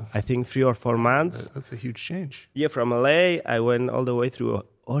 wow. I think 3 or 4 months. That's a huge change. Yeah, from LA, I went all the way through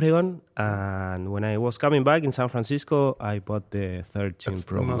Oregon. And when I was coming back in San Francisco, I bought the 13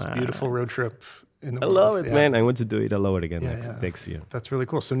 Pro Max. That's the most beautiful road trip in the I world. love it, man. I want to do it all over again next year. That's really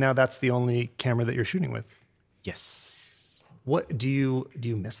cool. So now that's the only camera that you're shooting with. Yes. What do you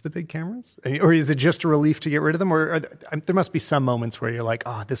miss the big cameras? I mean, or is it just a relief to get rid of them? Or there must be some moments where you're like,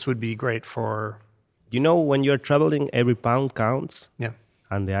 oh, this would be great for. You know, when you're traveling, every pound counts. Yeah.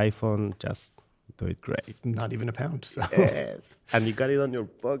 And the iPhone just do it great. It's not even a pound. So. Yes. And you got it on your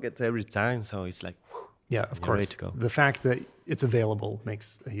pockets every time, so it's like, whew, yeah, of course. ready to go. The fact that it's available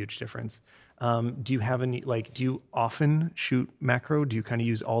makes a huge difference. Do you have any, do you often shoot macro? Do you kind of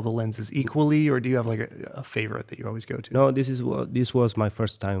use all the lenses equally, or do you have like a favorite that you always go to? No, this was my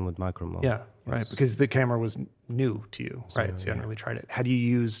first time with macro mode. Yeah, right. Because the camera was new to you, right? So you hadn't really tried it. Had you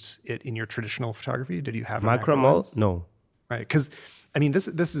used it in your traditional photography? Did you have a macro mode? lens? No. Right. Because I mean, this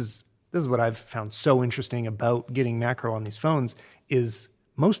is what I've found so interesting about getting macro on these phones is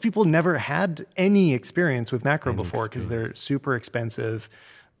most people never had any experience with macro before because they're super expensive.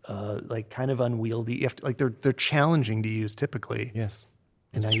 Kind of unwieldy. You have to, they're challenging to use typically. Yes.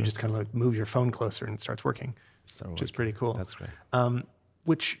 And now you just kind of like move your phone closer and it starts working, which is pretty cool. That's great.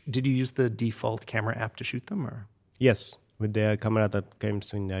 Which did you use the default camera app to shoot them, or? Yes, with the camera that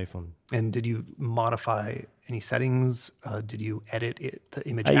comes in the iPhone. And did you modify any settings? Did you edit the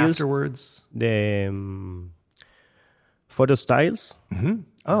image I afterwards? The photo styles. Mm-hmm.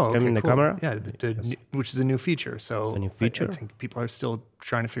 Oh, okay, in the cool. camera. Yeah, which is a new feature. So it's a new feature. I think people are still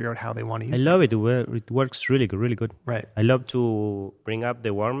trying to figure out how they want to I use it. love it. It works really good, really good. Right. I love to bring up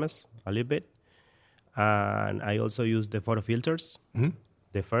the warmth a little bit. And I also use the photo filters. Mm-hmm.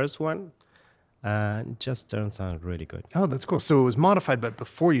 The first one. And it just turns out really good. Oh, that's cool. So it was modified, but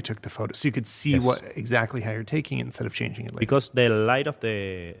before you took the photo, so you could see exactly how you're taking it instead of changing it later. Because the light of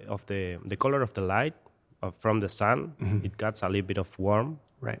the color of the light from the sun, it gets a little bit of warm.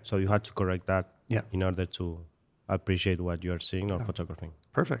 Right. So you had to correct that Yeah. in order to appreciate what you are seeing or photographing.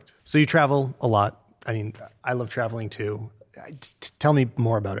 Perfect. So you travel a lot. I mean, I love traveling too. Tell me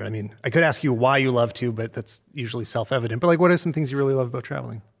more about it. I mean, I could ask you why you love to, but that's usually self-evident. But what are some things you really love about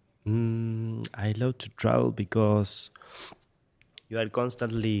traveling? I love to travel because you are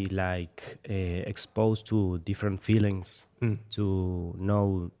constantly exposed to different feelings, to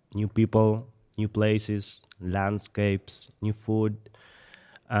know new people, new places, landscapes, new food.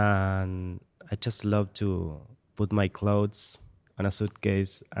 And I just love to put my clothes on a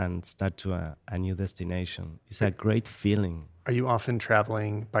suitcase and start to a new destination. It's a great feeling. Are you often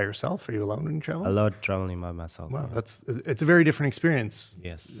traveling by yourself? Are you alone when you travel? A lot traveling by myself. Wow, it's a very different experience.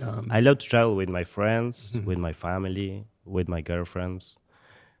 Yes. I love to travel with my friends, with my family, with my girlfriend.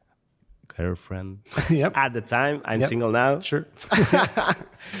 Yep. At the time, I'm single now. Sure.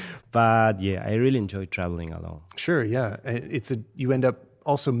 But yeah, I really enjoy traveling alone. Sure, yeah. You end up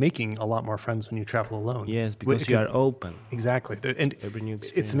also making a lot more friends when you travel alone. Yes, because you are open. Exactly. And every new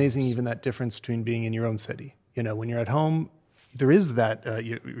experience. It's amazing even that difference between being in your own city. You know, when you're at home, there is that,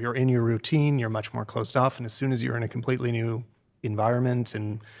 you're in your routine, you're much more closed off. And as soon as you're in a completely new environment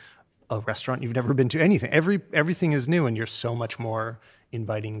and a restaurant you've never been to, everything is new and you're so much more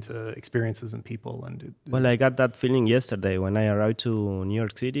inviting to experiences and people. Well, I got that feeling yesterday when I arrived to New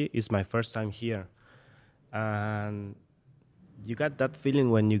York City. It's my first time here. And you got that feeling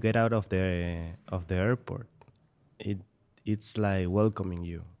when you get out of the airport. It's like welcoming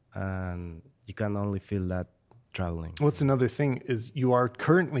you. And you can only feel that traveling. What's another thing is you are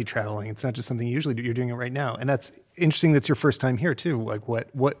currently traveling. It's not just something you usually do. You're doing it right now. And that's interesting. That's your first time here too. Like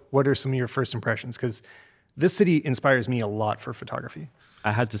what are some of your first impressions? Because this city inspires me a lot for photography.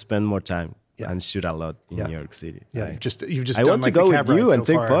 I had to spend more time and shoot a lot in New York City. Yeah, you've just I done want to go with you and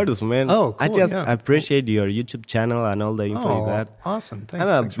take photos, man. Oh, cool. I just appreciate your YouTube channel and all the info you got. Awesome. Thanks. I'm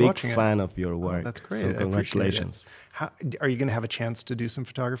a Thanks big for fan of your work. That's great. So congratulations. Are you going to have a chance to do some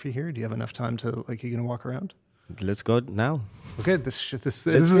photography here? Do you have enough time to you're going to walk around? Let's go now. Okay, this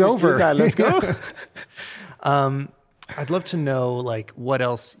is over. Let's go. I'd love to know what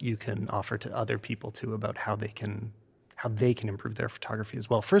else you can offer to other people too about how they can improve their photography as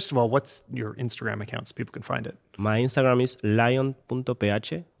well. First of all, what's your Instagram account so people can find it? My Instagram is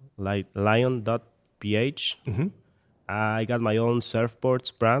lion.ph, like lion.ph. Mm-hmm. I got my own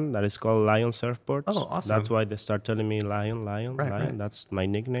surfboards brand that is called Lion Surfboards. Oh, awesome. That's why they start telling me Lion. Right. That's my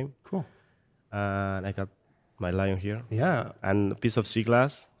nickname. Cool. And I got my lion here. Yeah. And a piece of sea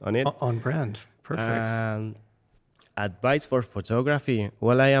glass on it. On brand. Perfect. And advice for photography.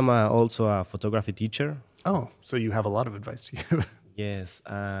 Well, I am also a photography teacher. Oh, so you have a lot of advice to give. Yes.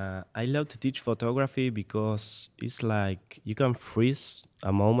 I love to teach photography because it's like you can freeze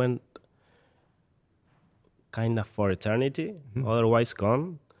a moment kind of for eternity, otherwise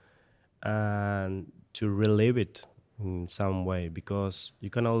gone, and to relive it in some way because you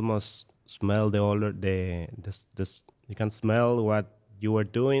can almost smell the older you can smell what you were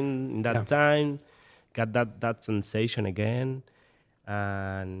doing in that time, get that sensation again.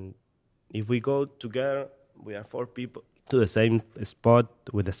 And if we go together, we are 4 people to the same spot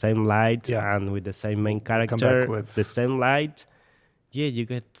with the same light and with the same main character, with the same light. Yeah, you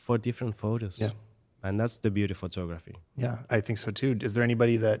get 4 different photos. Yeah. And that's the beauty of photography. Yeah, I think so too. Is there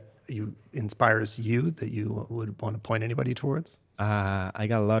anybody that inspires you that you would want to point anybody towards? I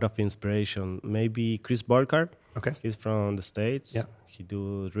got a lot of inspiration. Maybe Chris Burkhardt. Okay. He's from the States. Yeah. He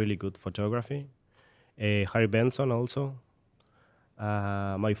do really good photography. Harry Benson also.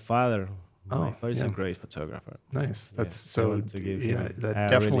 My father. My father is a great photographer. Nice. That's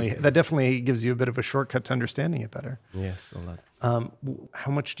that definitely gives you a bit of a shortcut to understanding it better. Yes, a lot.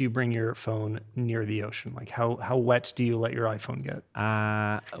 How much do you bring your phone near the ocean? Like how wet do you let your iPhone get?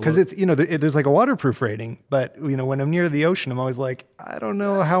 Because it's there's like a waterproof rating, but when I'm near the ocean, I'm always like, I don't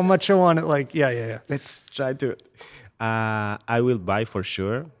know how much I want it. Like yeah. Let's try to. I will buy for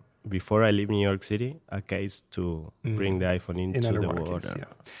sure, before I leave New York City, a case to bring the iPhone into the water. Case,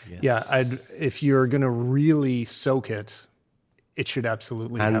 yeah. If you're gonna really soak it, it should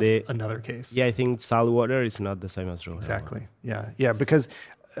absolutely have another case. Yeah, I think salt water is not the same as raw. Exactly. Yeah, because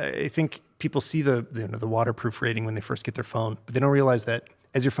I think people see the waterproof rating when they first get their phone, but they don't realize that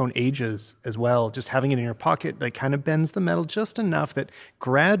as your phone ages as well, just having it in your pocket like kind of bends the metal just enough that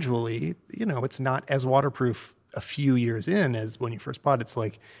gradually, it's not as waterproof a few years in as when you first bought it. So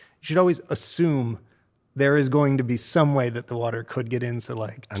like you should always assume there is going to be some way that the water could get in. So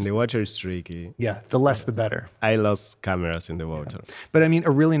and the water is tricky. Yeah, the less the better. I lost cameras in the water. Yeah. But I mean,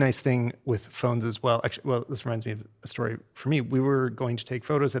 a really nice thing with phones as well. Actually, this reminds me of a story for me. We were going to take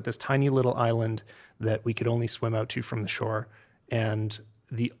photos at this tiny little island that we could only swim out to from the shore, and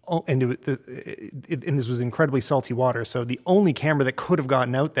this was incredibly salty water. So the only camera that could have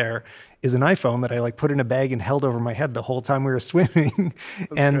gotten out there is an iPhone that I put in a bag and held over my head the whole time we were swimming.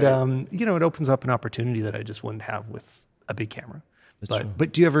 And it opens up an opportunity that I just wouldn't have with a big camera.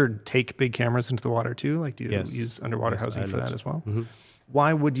 But do you ever take big cameras into the water too? Like do you use underwater housing for that as well? Mm-hmm.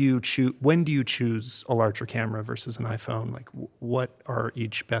 Why would you choose? When do you choose a larger camera versus an iPhone? Like what are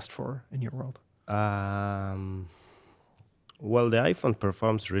each best for in your world? Well, the iPhone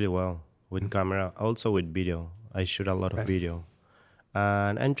performs really well with camera, also with video. I shoot a lot of video.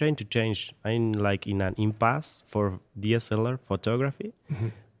 And I'm trying to change. I'm in an impasse for DSLR photography. Mm-hmm.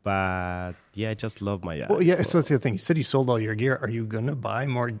 But I just love my iPhone. Well, so that's the other thing. You said you sold all your gear. Are you going to buy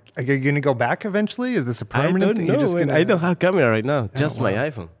more? Are you going to go back eventually? Is this a permanent thing? I don't have camera right now, just my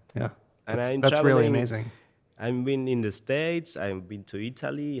iPhone. Yeah, and that's really amazing. I've been in the States. I've been to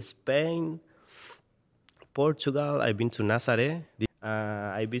Italy, Spain, Portugal. I've been to Nazaré.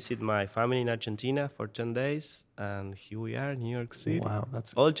 I visit my family in Argentina for 10 days, and here we are in New York City. Wow,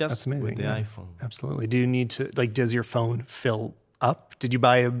 that's amazing, with the iPhone. Absolutely. Do you need to does your phone fill up? Did you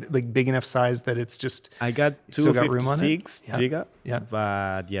buy a big enough size that it's just? I got 256 giga. Yeah,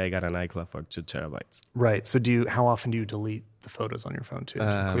 but I got an iCloud for 2 terabytes. Right. So how often do you delete the photos on your phone too? Do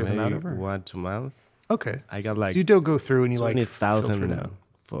you clear them out over? 1-2 months. Okay. I got so you don't go through and you 20,000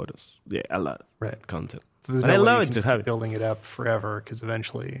 photos. Yeah, a lot. Right. Content. So there's but no I way love you it can to just have keep building it up forever because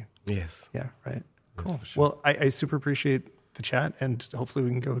eventually. Yes. Yeah. Right. Cool. Yes, sure. Well, I super appreciate the chat, and hopefully we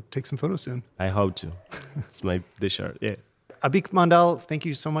can go take some photos soon. I hope to. It's my shirt. Yeah. Abik Mandal, thank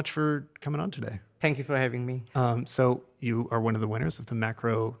you so much for coming on today. Thank you for having me. So you are one of the winners of the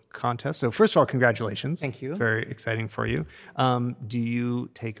macro contest. So first of all, congratulations. Thank you. It's very exciting for you. Do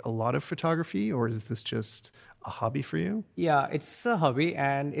you take a lot of photography, or is this just a hobby for you? Yeah, it's a hobby,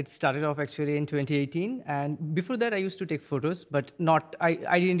 and it started off actually in 2018. And before that, I used to take photos, but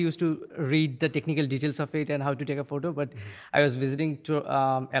I didn't used to read the technical details of it and how to take a photo. But I was visiting to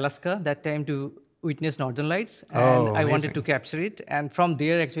Alaska that time to witness Northern Lights, and I wanted to capture it. And from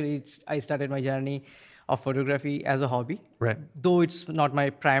there, actually, I started my journey of photography as a hobby. Right. Though it's not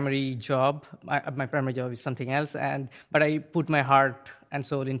my primary job. My primary job is something else. But I put my heart and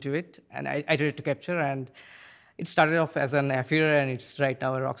soul into it, and I tried to capture. And it started off as an affair, and it's right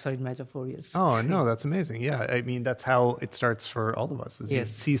now a rock-solid match of 4 years. Oh, no, that's amazing. Yeah, I mean, that's how it starts for all of us. Is you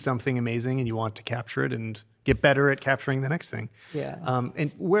see something amazing and you want to capture it and get better at capturing the next thing. Yeah.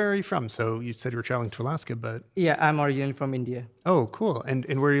 And where are you from? So you said you were traveling to Alaska, but... Yeah, I'm originally from India. Oh, cool. And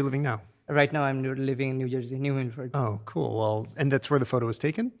where are you living now? Right now, I'm living in New Jersey, New Milford. Oh, cool. Well, and that's where the photo was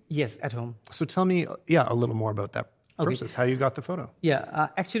taken? Yes, at home. So tell me, a little more about that process, how you got the photo. Yeah,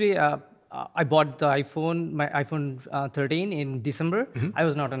 actually... I bought my iPhone 13 in December. Mm-hmm. I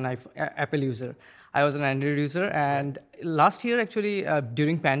was not an Apple user. I was an Android user, and last year, actually,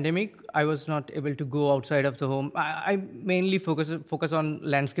 during pandemic, I was not able to go outside of the home. I mainly focus on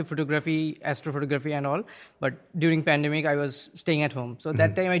landscape photography, astrophotography, and all. But during pandemic, I was staying at home. So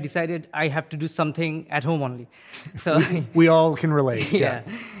that time, I decided I have to do something at home only. So we all can relate.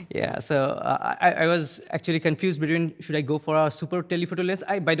 Yeah. So I was actually confused between should I go for a super telephoto lens.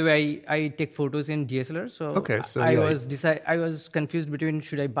 By the way, I take photos in DSLR. So I was confused between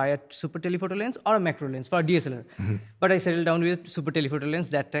should I buy a super telephoto lens or a macro lens for a DSLR. But I settled down with super telephoto lens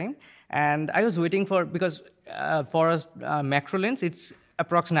that time. And I was waiting because for a macro lens, it's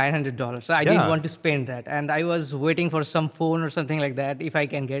approx $900. So I didn't want to spend that. And I was waiting for some phone or something like that, if I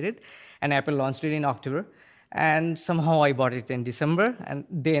can get it. And Apple launched it in October. And somehow I bought it in December. And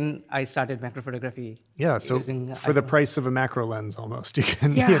then I started macro photography. Yeah, so for iPhone. The price of a macro lens almost, you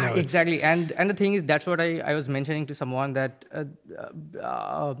can, exactly. And the thing is, that's what I was mentioning to someone that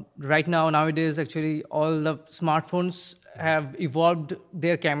right now, nowadays, actually, all the smartphones have evolved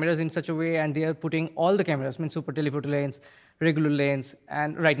their cameras in such a way, and they are putting all the cameras, super telephoto lens, regular lens,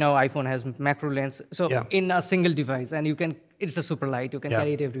 and right now iPhone has macro lens. So in a single device, and it's a super light, you can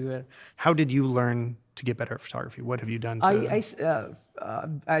carry it everywhere. How did you learn to get better at photography? What have you done to...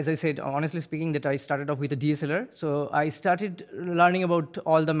 as I said, honestly speaking, that I started off with a DSLR. So I started learning about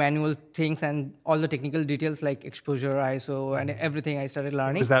all the manual things and all the technical details like exposure, ISO, and everything I started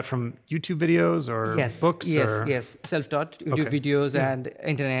learning. Was that from YouTube videos or books? Yes. Self-taught YouTube videos and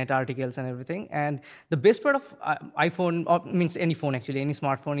internet articles and everything. And the best part of iPhone, or means any phone actually, any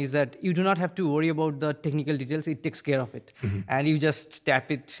smartphone, is that you do not have to worry about the technical details. It takes care of it. And you just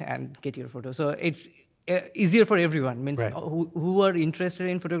tap it and get your photo. So it's easier for everyone. Means who are interested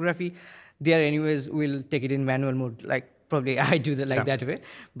in photography, they are anyways will take it in manual mode. Like probably I do that that way.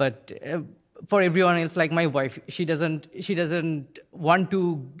 But for everyone else, like my wife, she doesn't want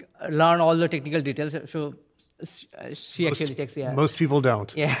to learn all the technical details. So she actually takes most people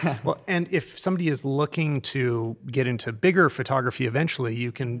don't. Yeah. Well, and if somebody is looking to get into bigger photography eventually,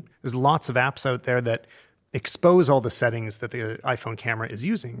 there's lots of apps out there that expose all the settings that the iPhone camera is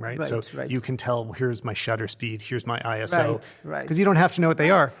using, right? So you can tell, well, here's my shutter speed, here's my ISO, because you don't have to know what they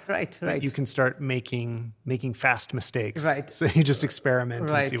are. Right. You can start making fast mistakes. Right. So you just experiment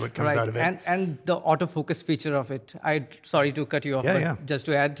and see what comes out of it. And the autofocus feature of it. Sorry to cut you off, but just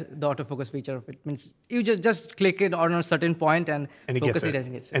to add, the autofocus feature of it means you just click it on a certain point and focus it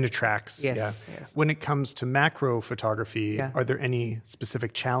and it tracks. Yes. When it comes to macro photography, are there any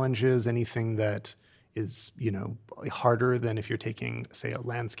specific challenges, anything that is harder than if you're taking, say, a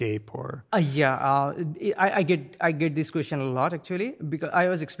landscape or? I get this question a lot actually, because I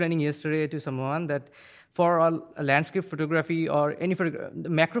was explaining yesterday to someone that for a landscape photography or any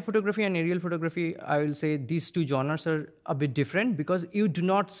macro photography and aerial photography, I will say these two genres are a bit different because you do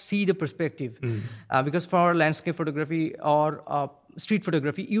not see the perspective. Because for landscape photography or street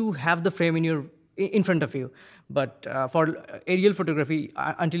photography, you have the frame in front of you. But for aerial photography,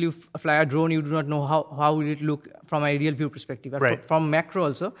 until you fly a drone, you do not know how will it look from an aerial view perspective. From macro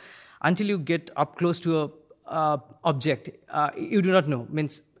also, until you get up close to a object, you do not know.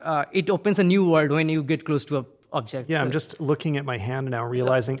 Means it opens a new world when you get close to a object. Yeah, I'm just looking at my hand now,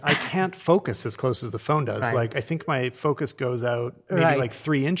 realizing I can't focus as close as the phone does. Like I think my focus goes out maybe like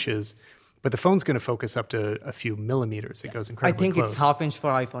 3 inches. But the phone's going to focus up to a few millimeters. It goes incredibly close. I think it's half inch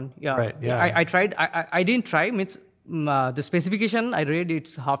for iPhone. Yeah. Right. Yeah. I tried. I didn't try. Means the specification I read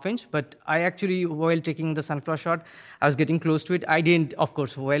it's half inch, but I actually while taking the sunflower shot, I was getting close to it. I didn't. Of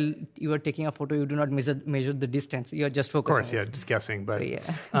course, while you are taking a photo, you do not measure the distance. You are just focusing. Of course, just guessing. But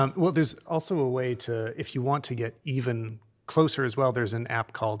well, there's also a way to, if you want to get even closer as well. There's an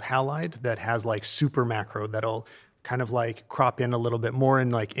app called Halide that has like super macro that'll kind of like crop in a little bit more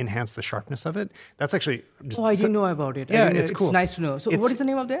and like enhance the sharpness of it. That's actually just... I didn't know about it. Yeah, it's cool. It's nice to know. So what is the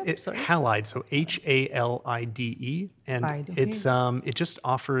name of that? Halide, so Halide. And it just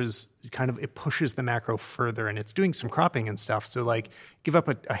offers it pushes the macro further and it's doing some cropping and stuff. So like give up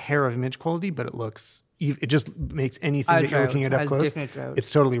a hair of image quality, but it just makes anything that you're looking at up close.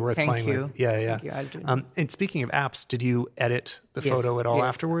 It's totally worth playing with. Yeah. Thank you. I'll do it. And speaking of apps, did you edit the photo at all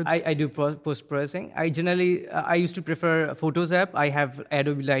afterwards? I do post-processing. I used to prefer Photos app. I have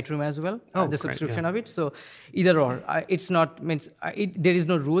Adobe Lightroom as well, the subscription of it. So either or. There is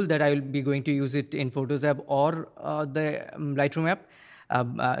no rule that I will be going to use it in Photos app or the Lightroom app.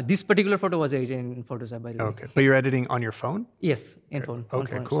 This particular photo was edited in Photos app, by the way. Okay, but you're editing on your phone? Yes, phone.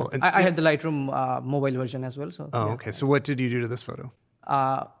 Okay, cool. So I have the Lightroom mobile version as well. So okay. So what did you do to this photo?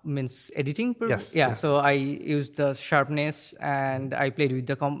 means editing. Yes, Yeah. yeah. So I used the sharpness and I played with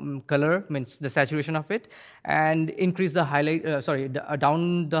the color, means the saturation of it, and increase the highlight.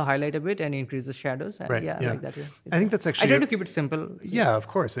 Down the highlight a bit and increase the shadows. And Right, yeah, yeah. like that. Yeah. I think that's actually I try to keep it simple. Yeah, of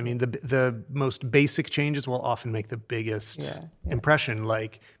course. I mean, the most basic changes will often make the biggest impression,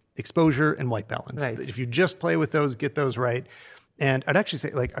 like exposure and white balance. Right. If you just play with those, get those right. And I'd actually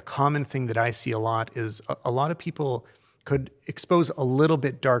say, like, a common thing that I see a lot is a lot of people could expose a little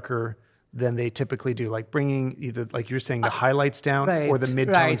bit darker than they typically do, like bringing either, like you're saying, the highlights down or the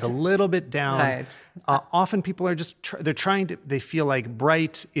midtones a little bit down. Right. Often people are just they feel like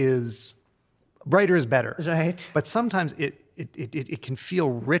brighter is better. Right. But sometimes it can feel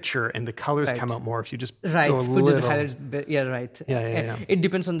richer and the colors come out more if you just Right. go a Put little. the highlights. Yeah. Right. Yeah. It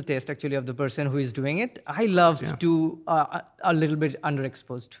depends on the taste actually of the person who is doing it. I love to a little bit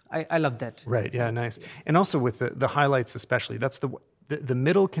underexposed. I love that. Right. Yeah. Nice. And also with the highlights, especially, that's the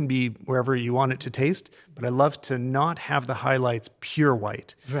middle can be wherever you want it to taste. But I love to not have the highlights pure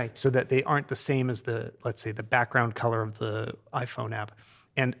white, Right. So that they aren't the same as let's say the background color of the iPhone app.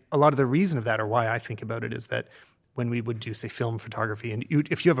 And a lot of the reason of that, or why I think about it, is that when we would do, say, film photography, and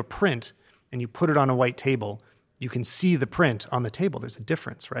if you have a print and you put it on a white table, you can see the print on the table. There's a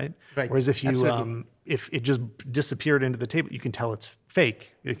difference, right? Right. Whereas if you Absolutely. if it just disappeared into the table, you can tell it's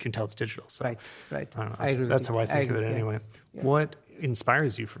fake. You can tell it's digital. So Right. I don't know. I agree with That's you. how I think of agree, it yeah. anyway. What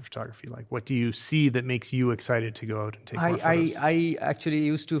inspires you for photography? Like, what do you see that makes you excited to go out and take more photos? I actually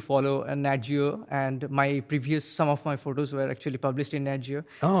used to follow a Nat Geo, and some of my photos were actually published in Nat Geo.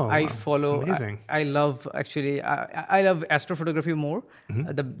 Oh, I wow. follow. Amazing. I love actually. I love astrophotography more.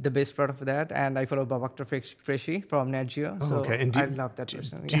 Mm-hmm. The best part of that, and I follow Babakar Freshi from Nat Geo. Oh, so okay. And I love that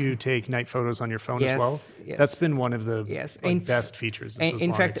person. Do you take night photos on your phone as Yes, well? yes. That's been one of the Yes. best features. Is those In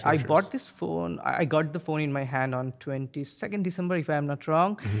long fact, I exposures. bought this phone. I got the phone in my hand on 22nd December, if I'm not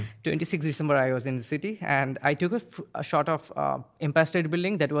wrong. 26th December, I was in the city, and I took a shot of Empire State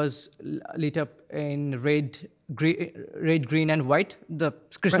Building that was lit up in red, green, and white, the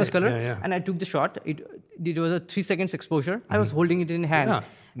Christmas Right, color. yeah. And I took the shot. It was a 3 seconds exposure. I was holding it in hand. Yeah,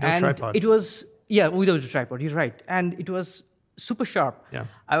 no and tripod. it was, without a tripod. You're right. And it was super sharp. Yeah.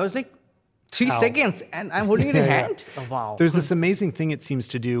 I was like, 3 Ow. seconds, and I'm holding it in hand. Oh, wow. There's this amazing thing it seems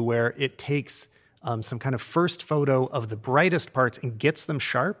to do where it takes some kind of first photo of the brightest parts and gets them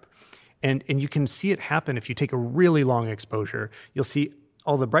sharp. And you can see it happen if you take a really long exposure. You'll see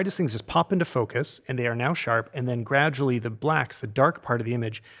all the brightest things just pop into focus, and they are now sharp. And then gradually the blacks, the dark part of the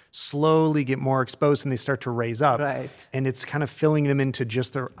image, slowly get more exposed and they start to raise up. Right. And it's kind of filling them into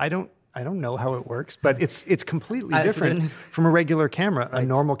just I don't know how it works, but it's completely different from a regular camera. A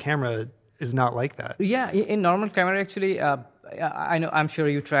normal camera is not like that. Yeah, in normal camera, actually, I'm sure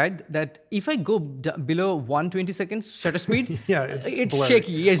you tried that. If I go below 120 seconds shutter speed, Yeah, it's blurred.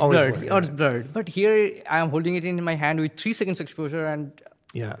 shaky, it's Always blurred, blurred, or it's blurred. But here, I'm holding it in my hand with 3 seconds exposure, and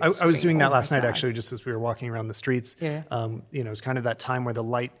Yeah, I was doing Oh that my last night God. actually, just as we were walking around the streets. Yeah. It's kind of that time where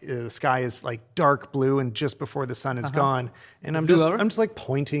the sky is like dark blue, and just before the sun is gone, and I'm Blue just hour? like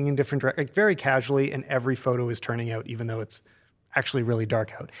pointing in different directions, like very casually, and every photo is turning out, even though it's actually really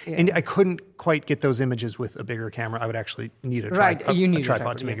dark out. Yeah. And I couldn't quite get those images with a bigger camera. I would actually need a you need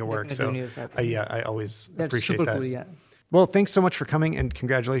tripod to make it work. So definitely you need a tripod. I always That's appreciate super that. cool. Yeah. Well, thanks so much for coming, and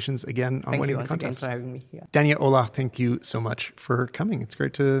congratulations again on Thank you winning the once again contest. for having me. Yeah. Dania Ola, thank you so much for coming. It's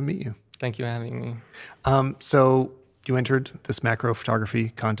great to meet you. Thank you for having me. So you entered this macro photography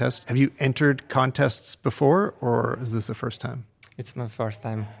contest. Have you entered contests before, or is this the first time? It's my first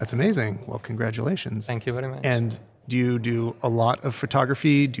time. That's amazing. Well, congratulations. Thank you very much. And do you do a lot of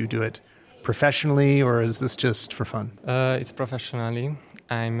photography? Do you do it professionally, or is this just for fun? It's professionally.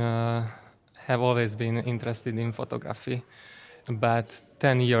 I'm have always been interested in photography, but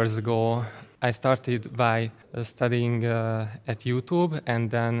 10 years ago I started by studying at YouTube, and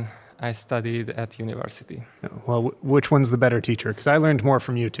then I studied at university. Well, which one's the better teacher? Because I learned more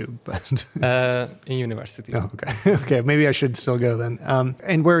from YouTube, but In university. oh, okay, okay, maybe I should still go then.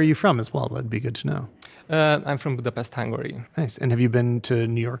 And where are you from as well? That'd be good to know. I'm from Budapest, Hungary. Nice. And have you been to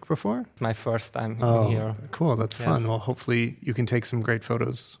New York before? My first time Oh, here. cool. That's Yes. fun. Well, hopefully you can take some great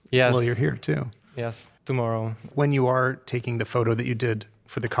photos Yes. while you're here too. Yes, tomorrow. When you are taking the photo that you did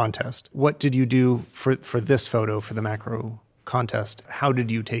for the contest, what did you do for this photo for the macro contest? How did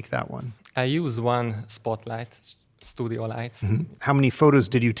you take that one? I use one spotlight, studio light, How many photos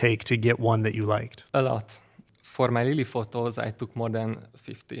did you take to get one that you liked? a lot. For my Lily photos, I took more than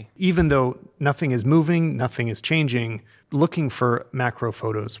 50. Even though nothing is moving, nothing is changing, looking for macro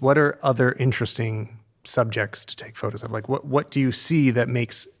photos, what are other interesting subjects to take photos of? Like what do you see that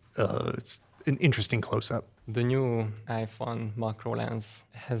makes an interesting close-up. The new iPhone macro lens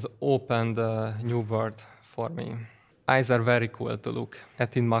has opened a new world for me. Eyes are very cool to look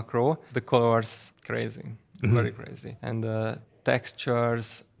at in macro. The colors, crazy, very crazy. And the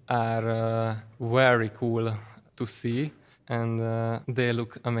textures are very cool to see, and they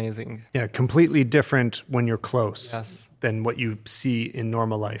look amazing. Yeah, completely different when you're close than what you see in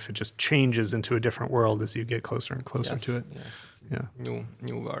normal life. It just changes into a different world as you get closer and closer to it. Yeah.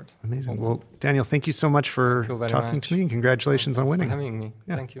 New world. Amazing. Well, Daniel, thank you so much for talking to me, and congratulations on winning. For having me.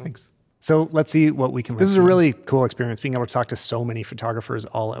 Yeah, thank you. Thanks. So let's see what we can learn. This is a really cool experience, being able to talk to so many photographers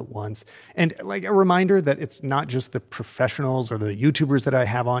all at once. And like a reminder that it's not just the professionals or the YouTubers that I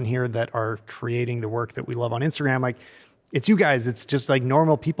have on here that are creating the work that we love on Instagram. Like, it's you guys. It's just like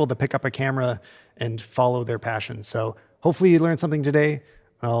normal people that pick up a camera and follow their passion. So hopefully you learned something today.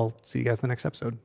 I'll see you guys in the next episode.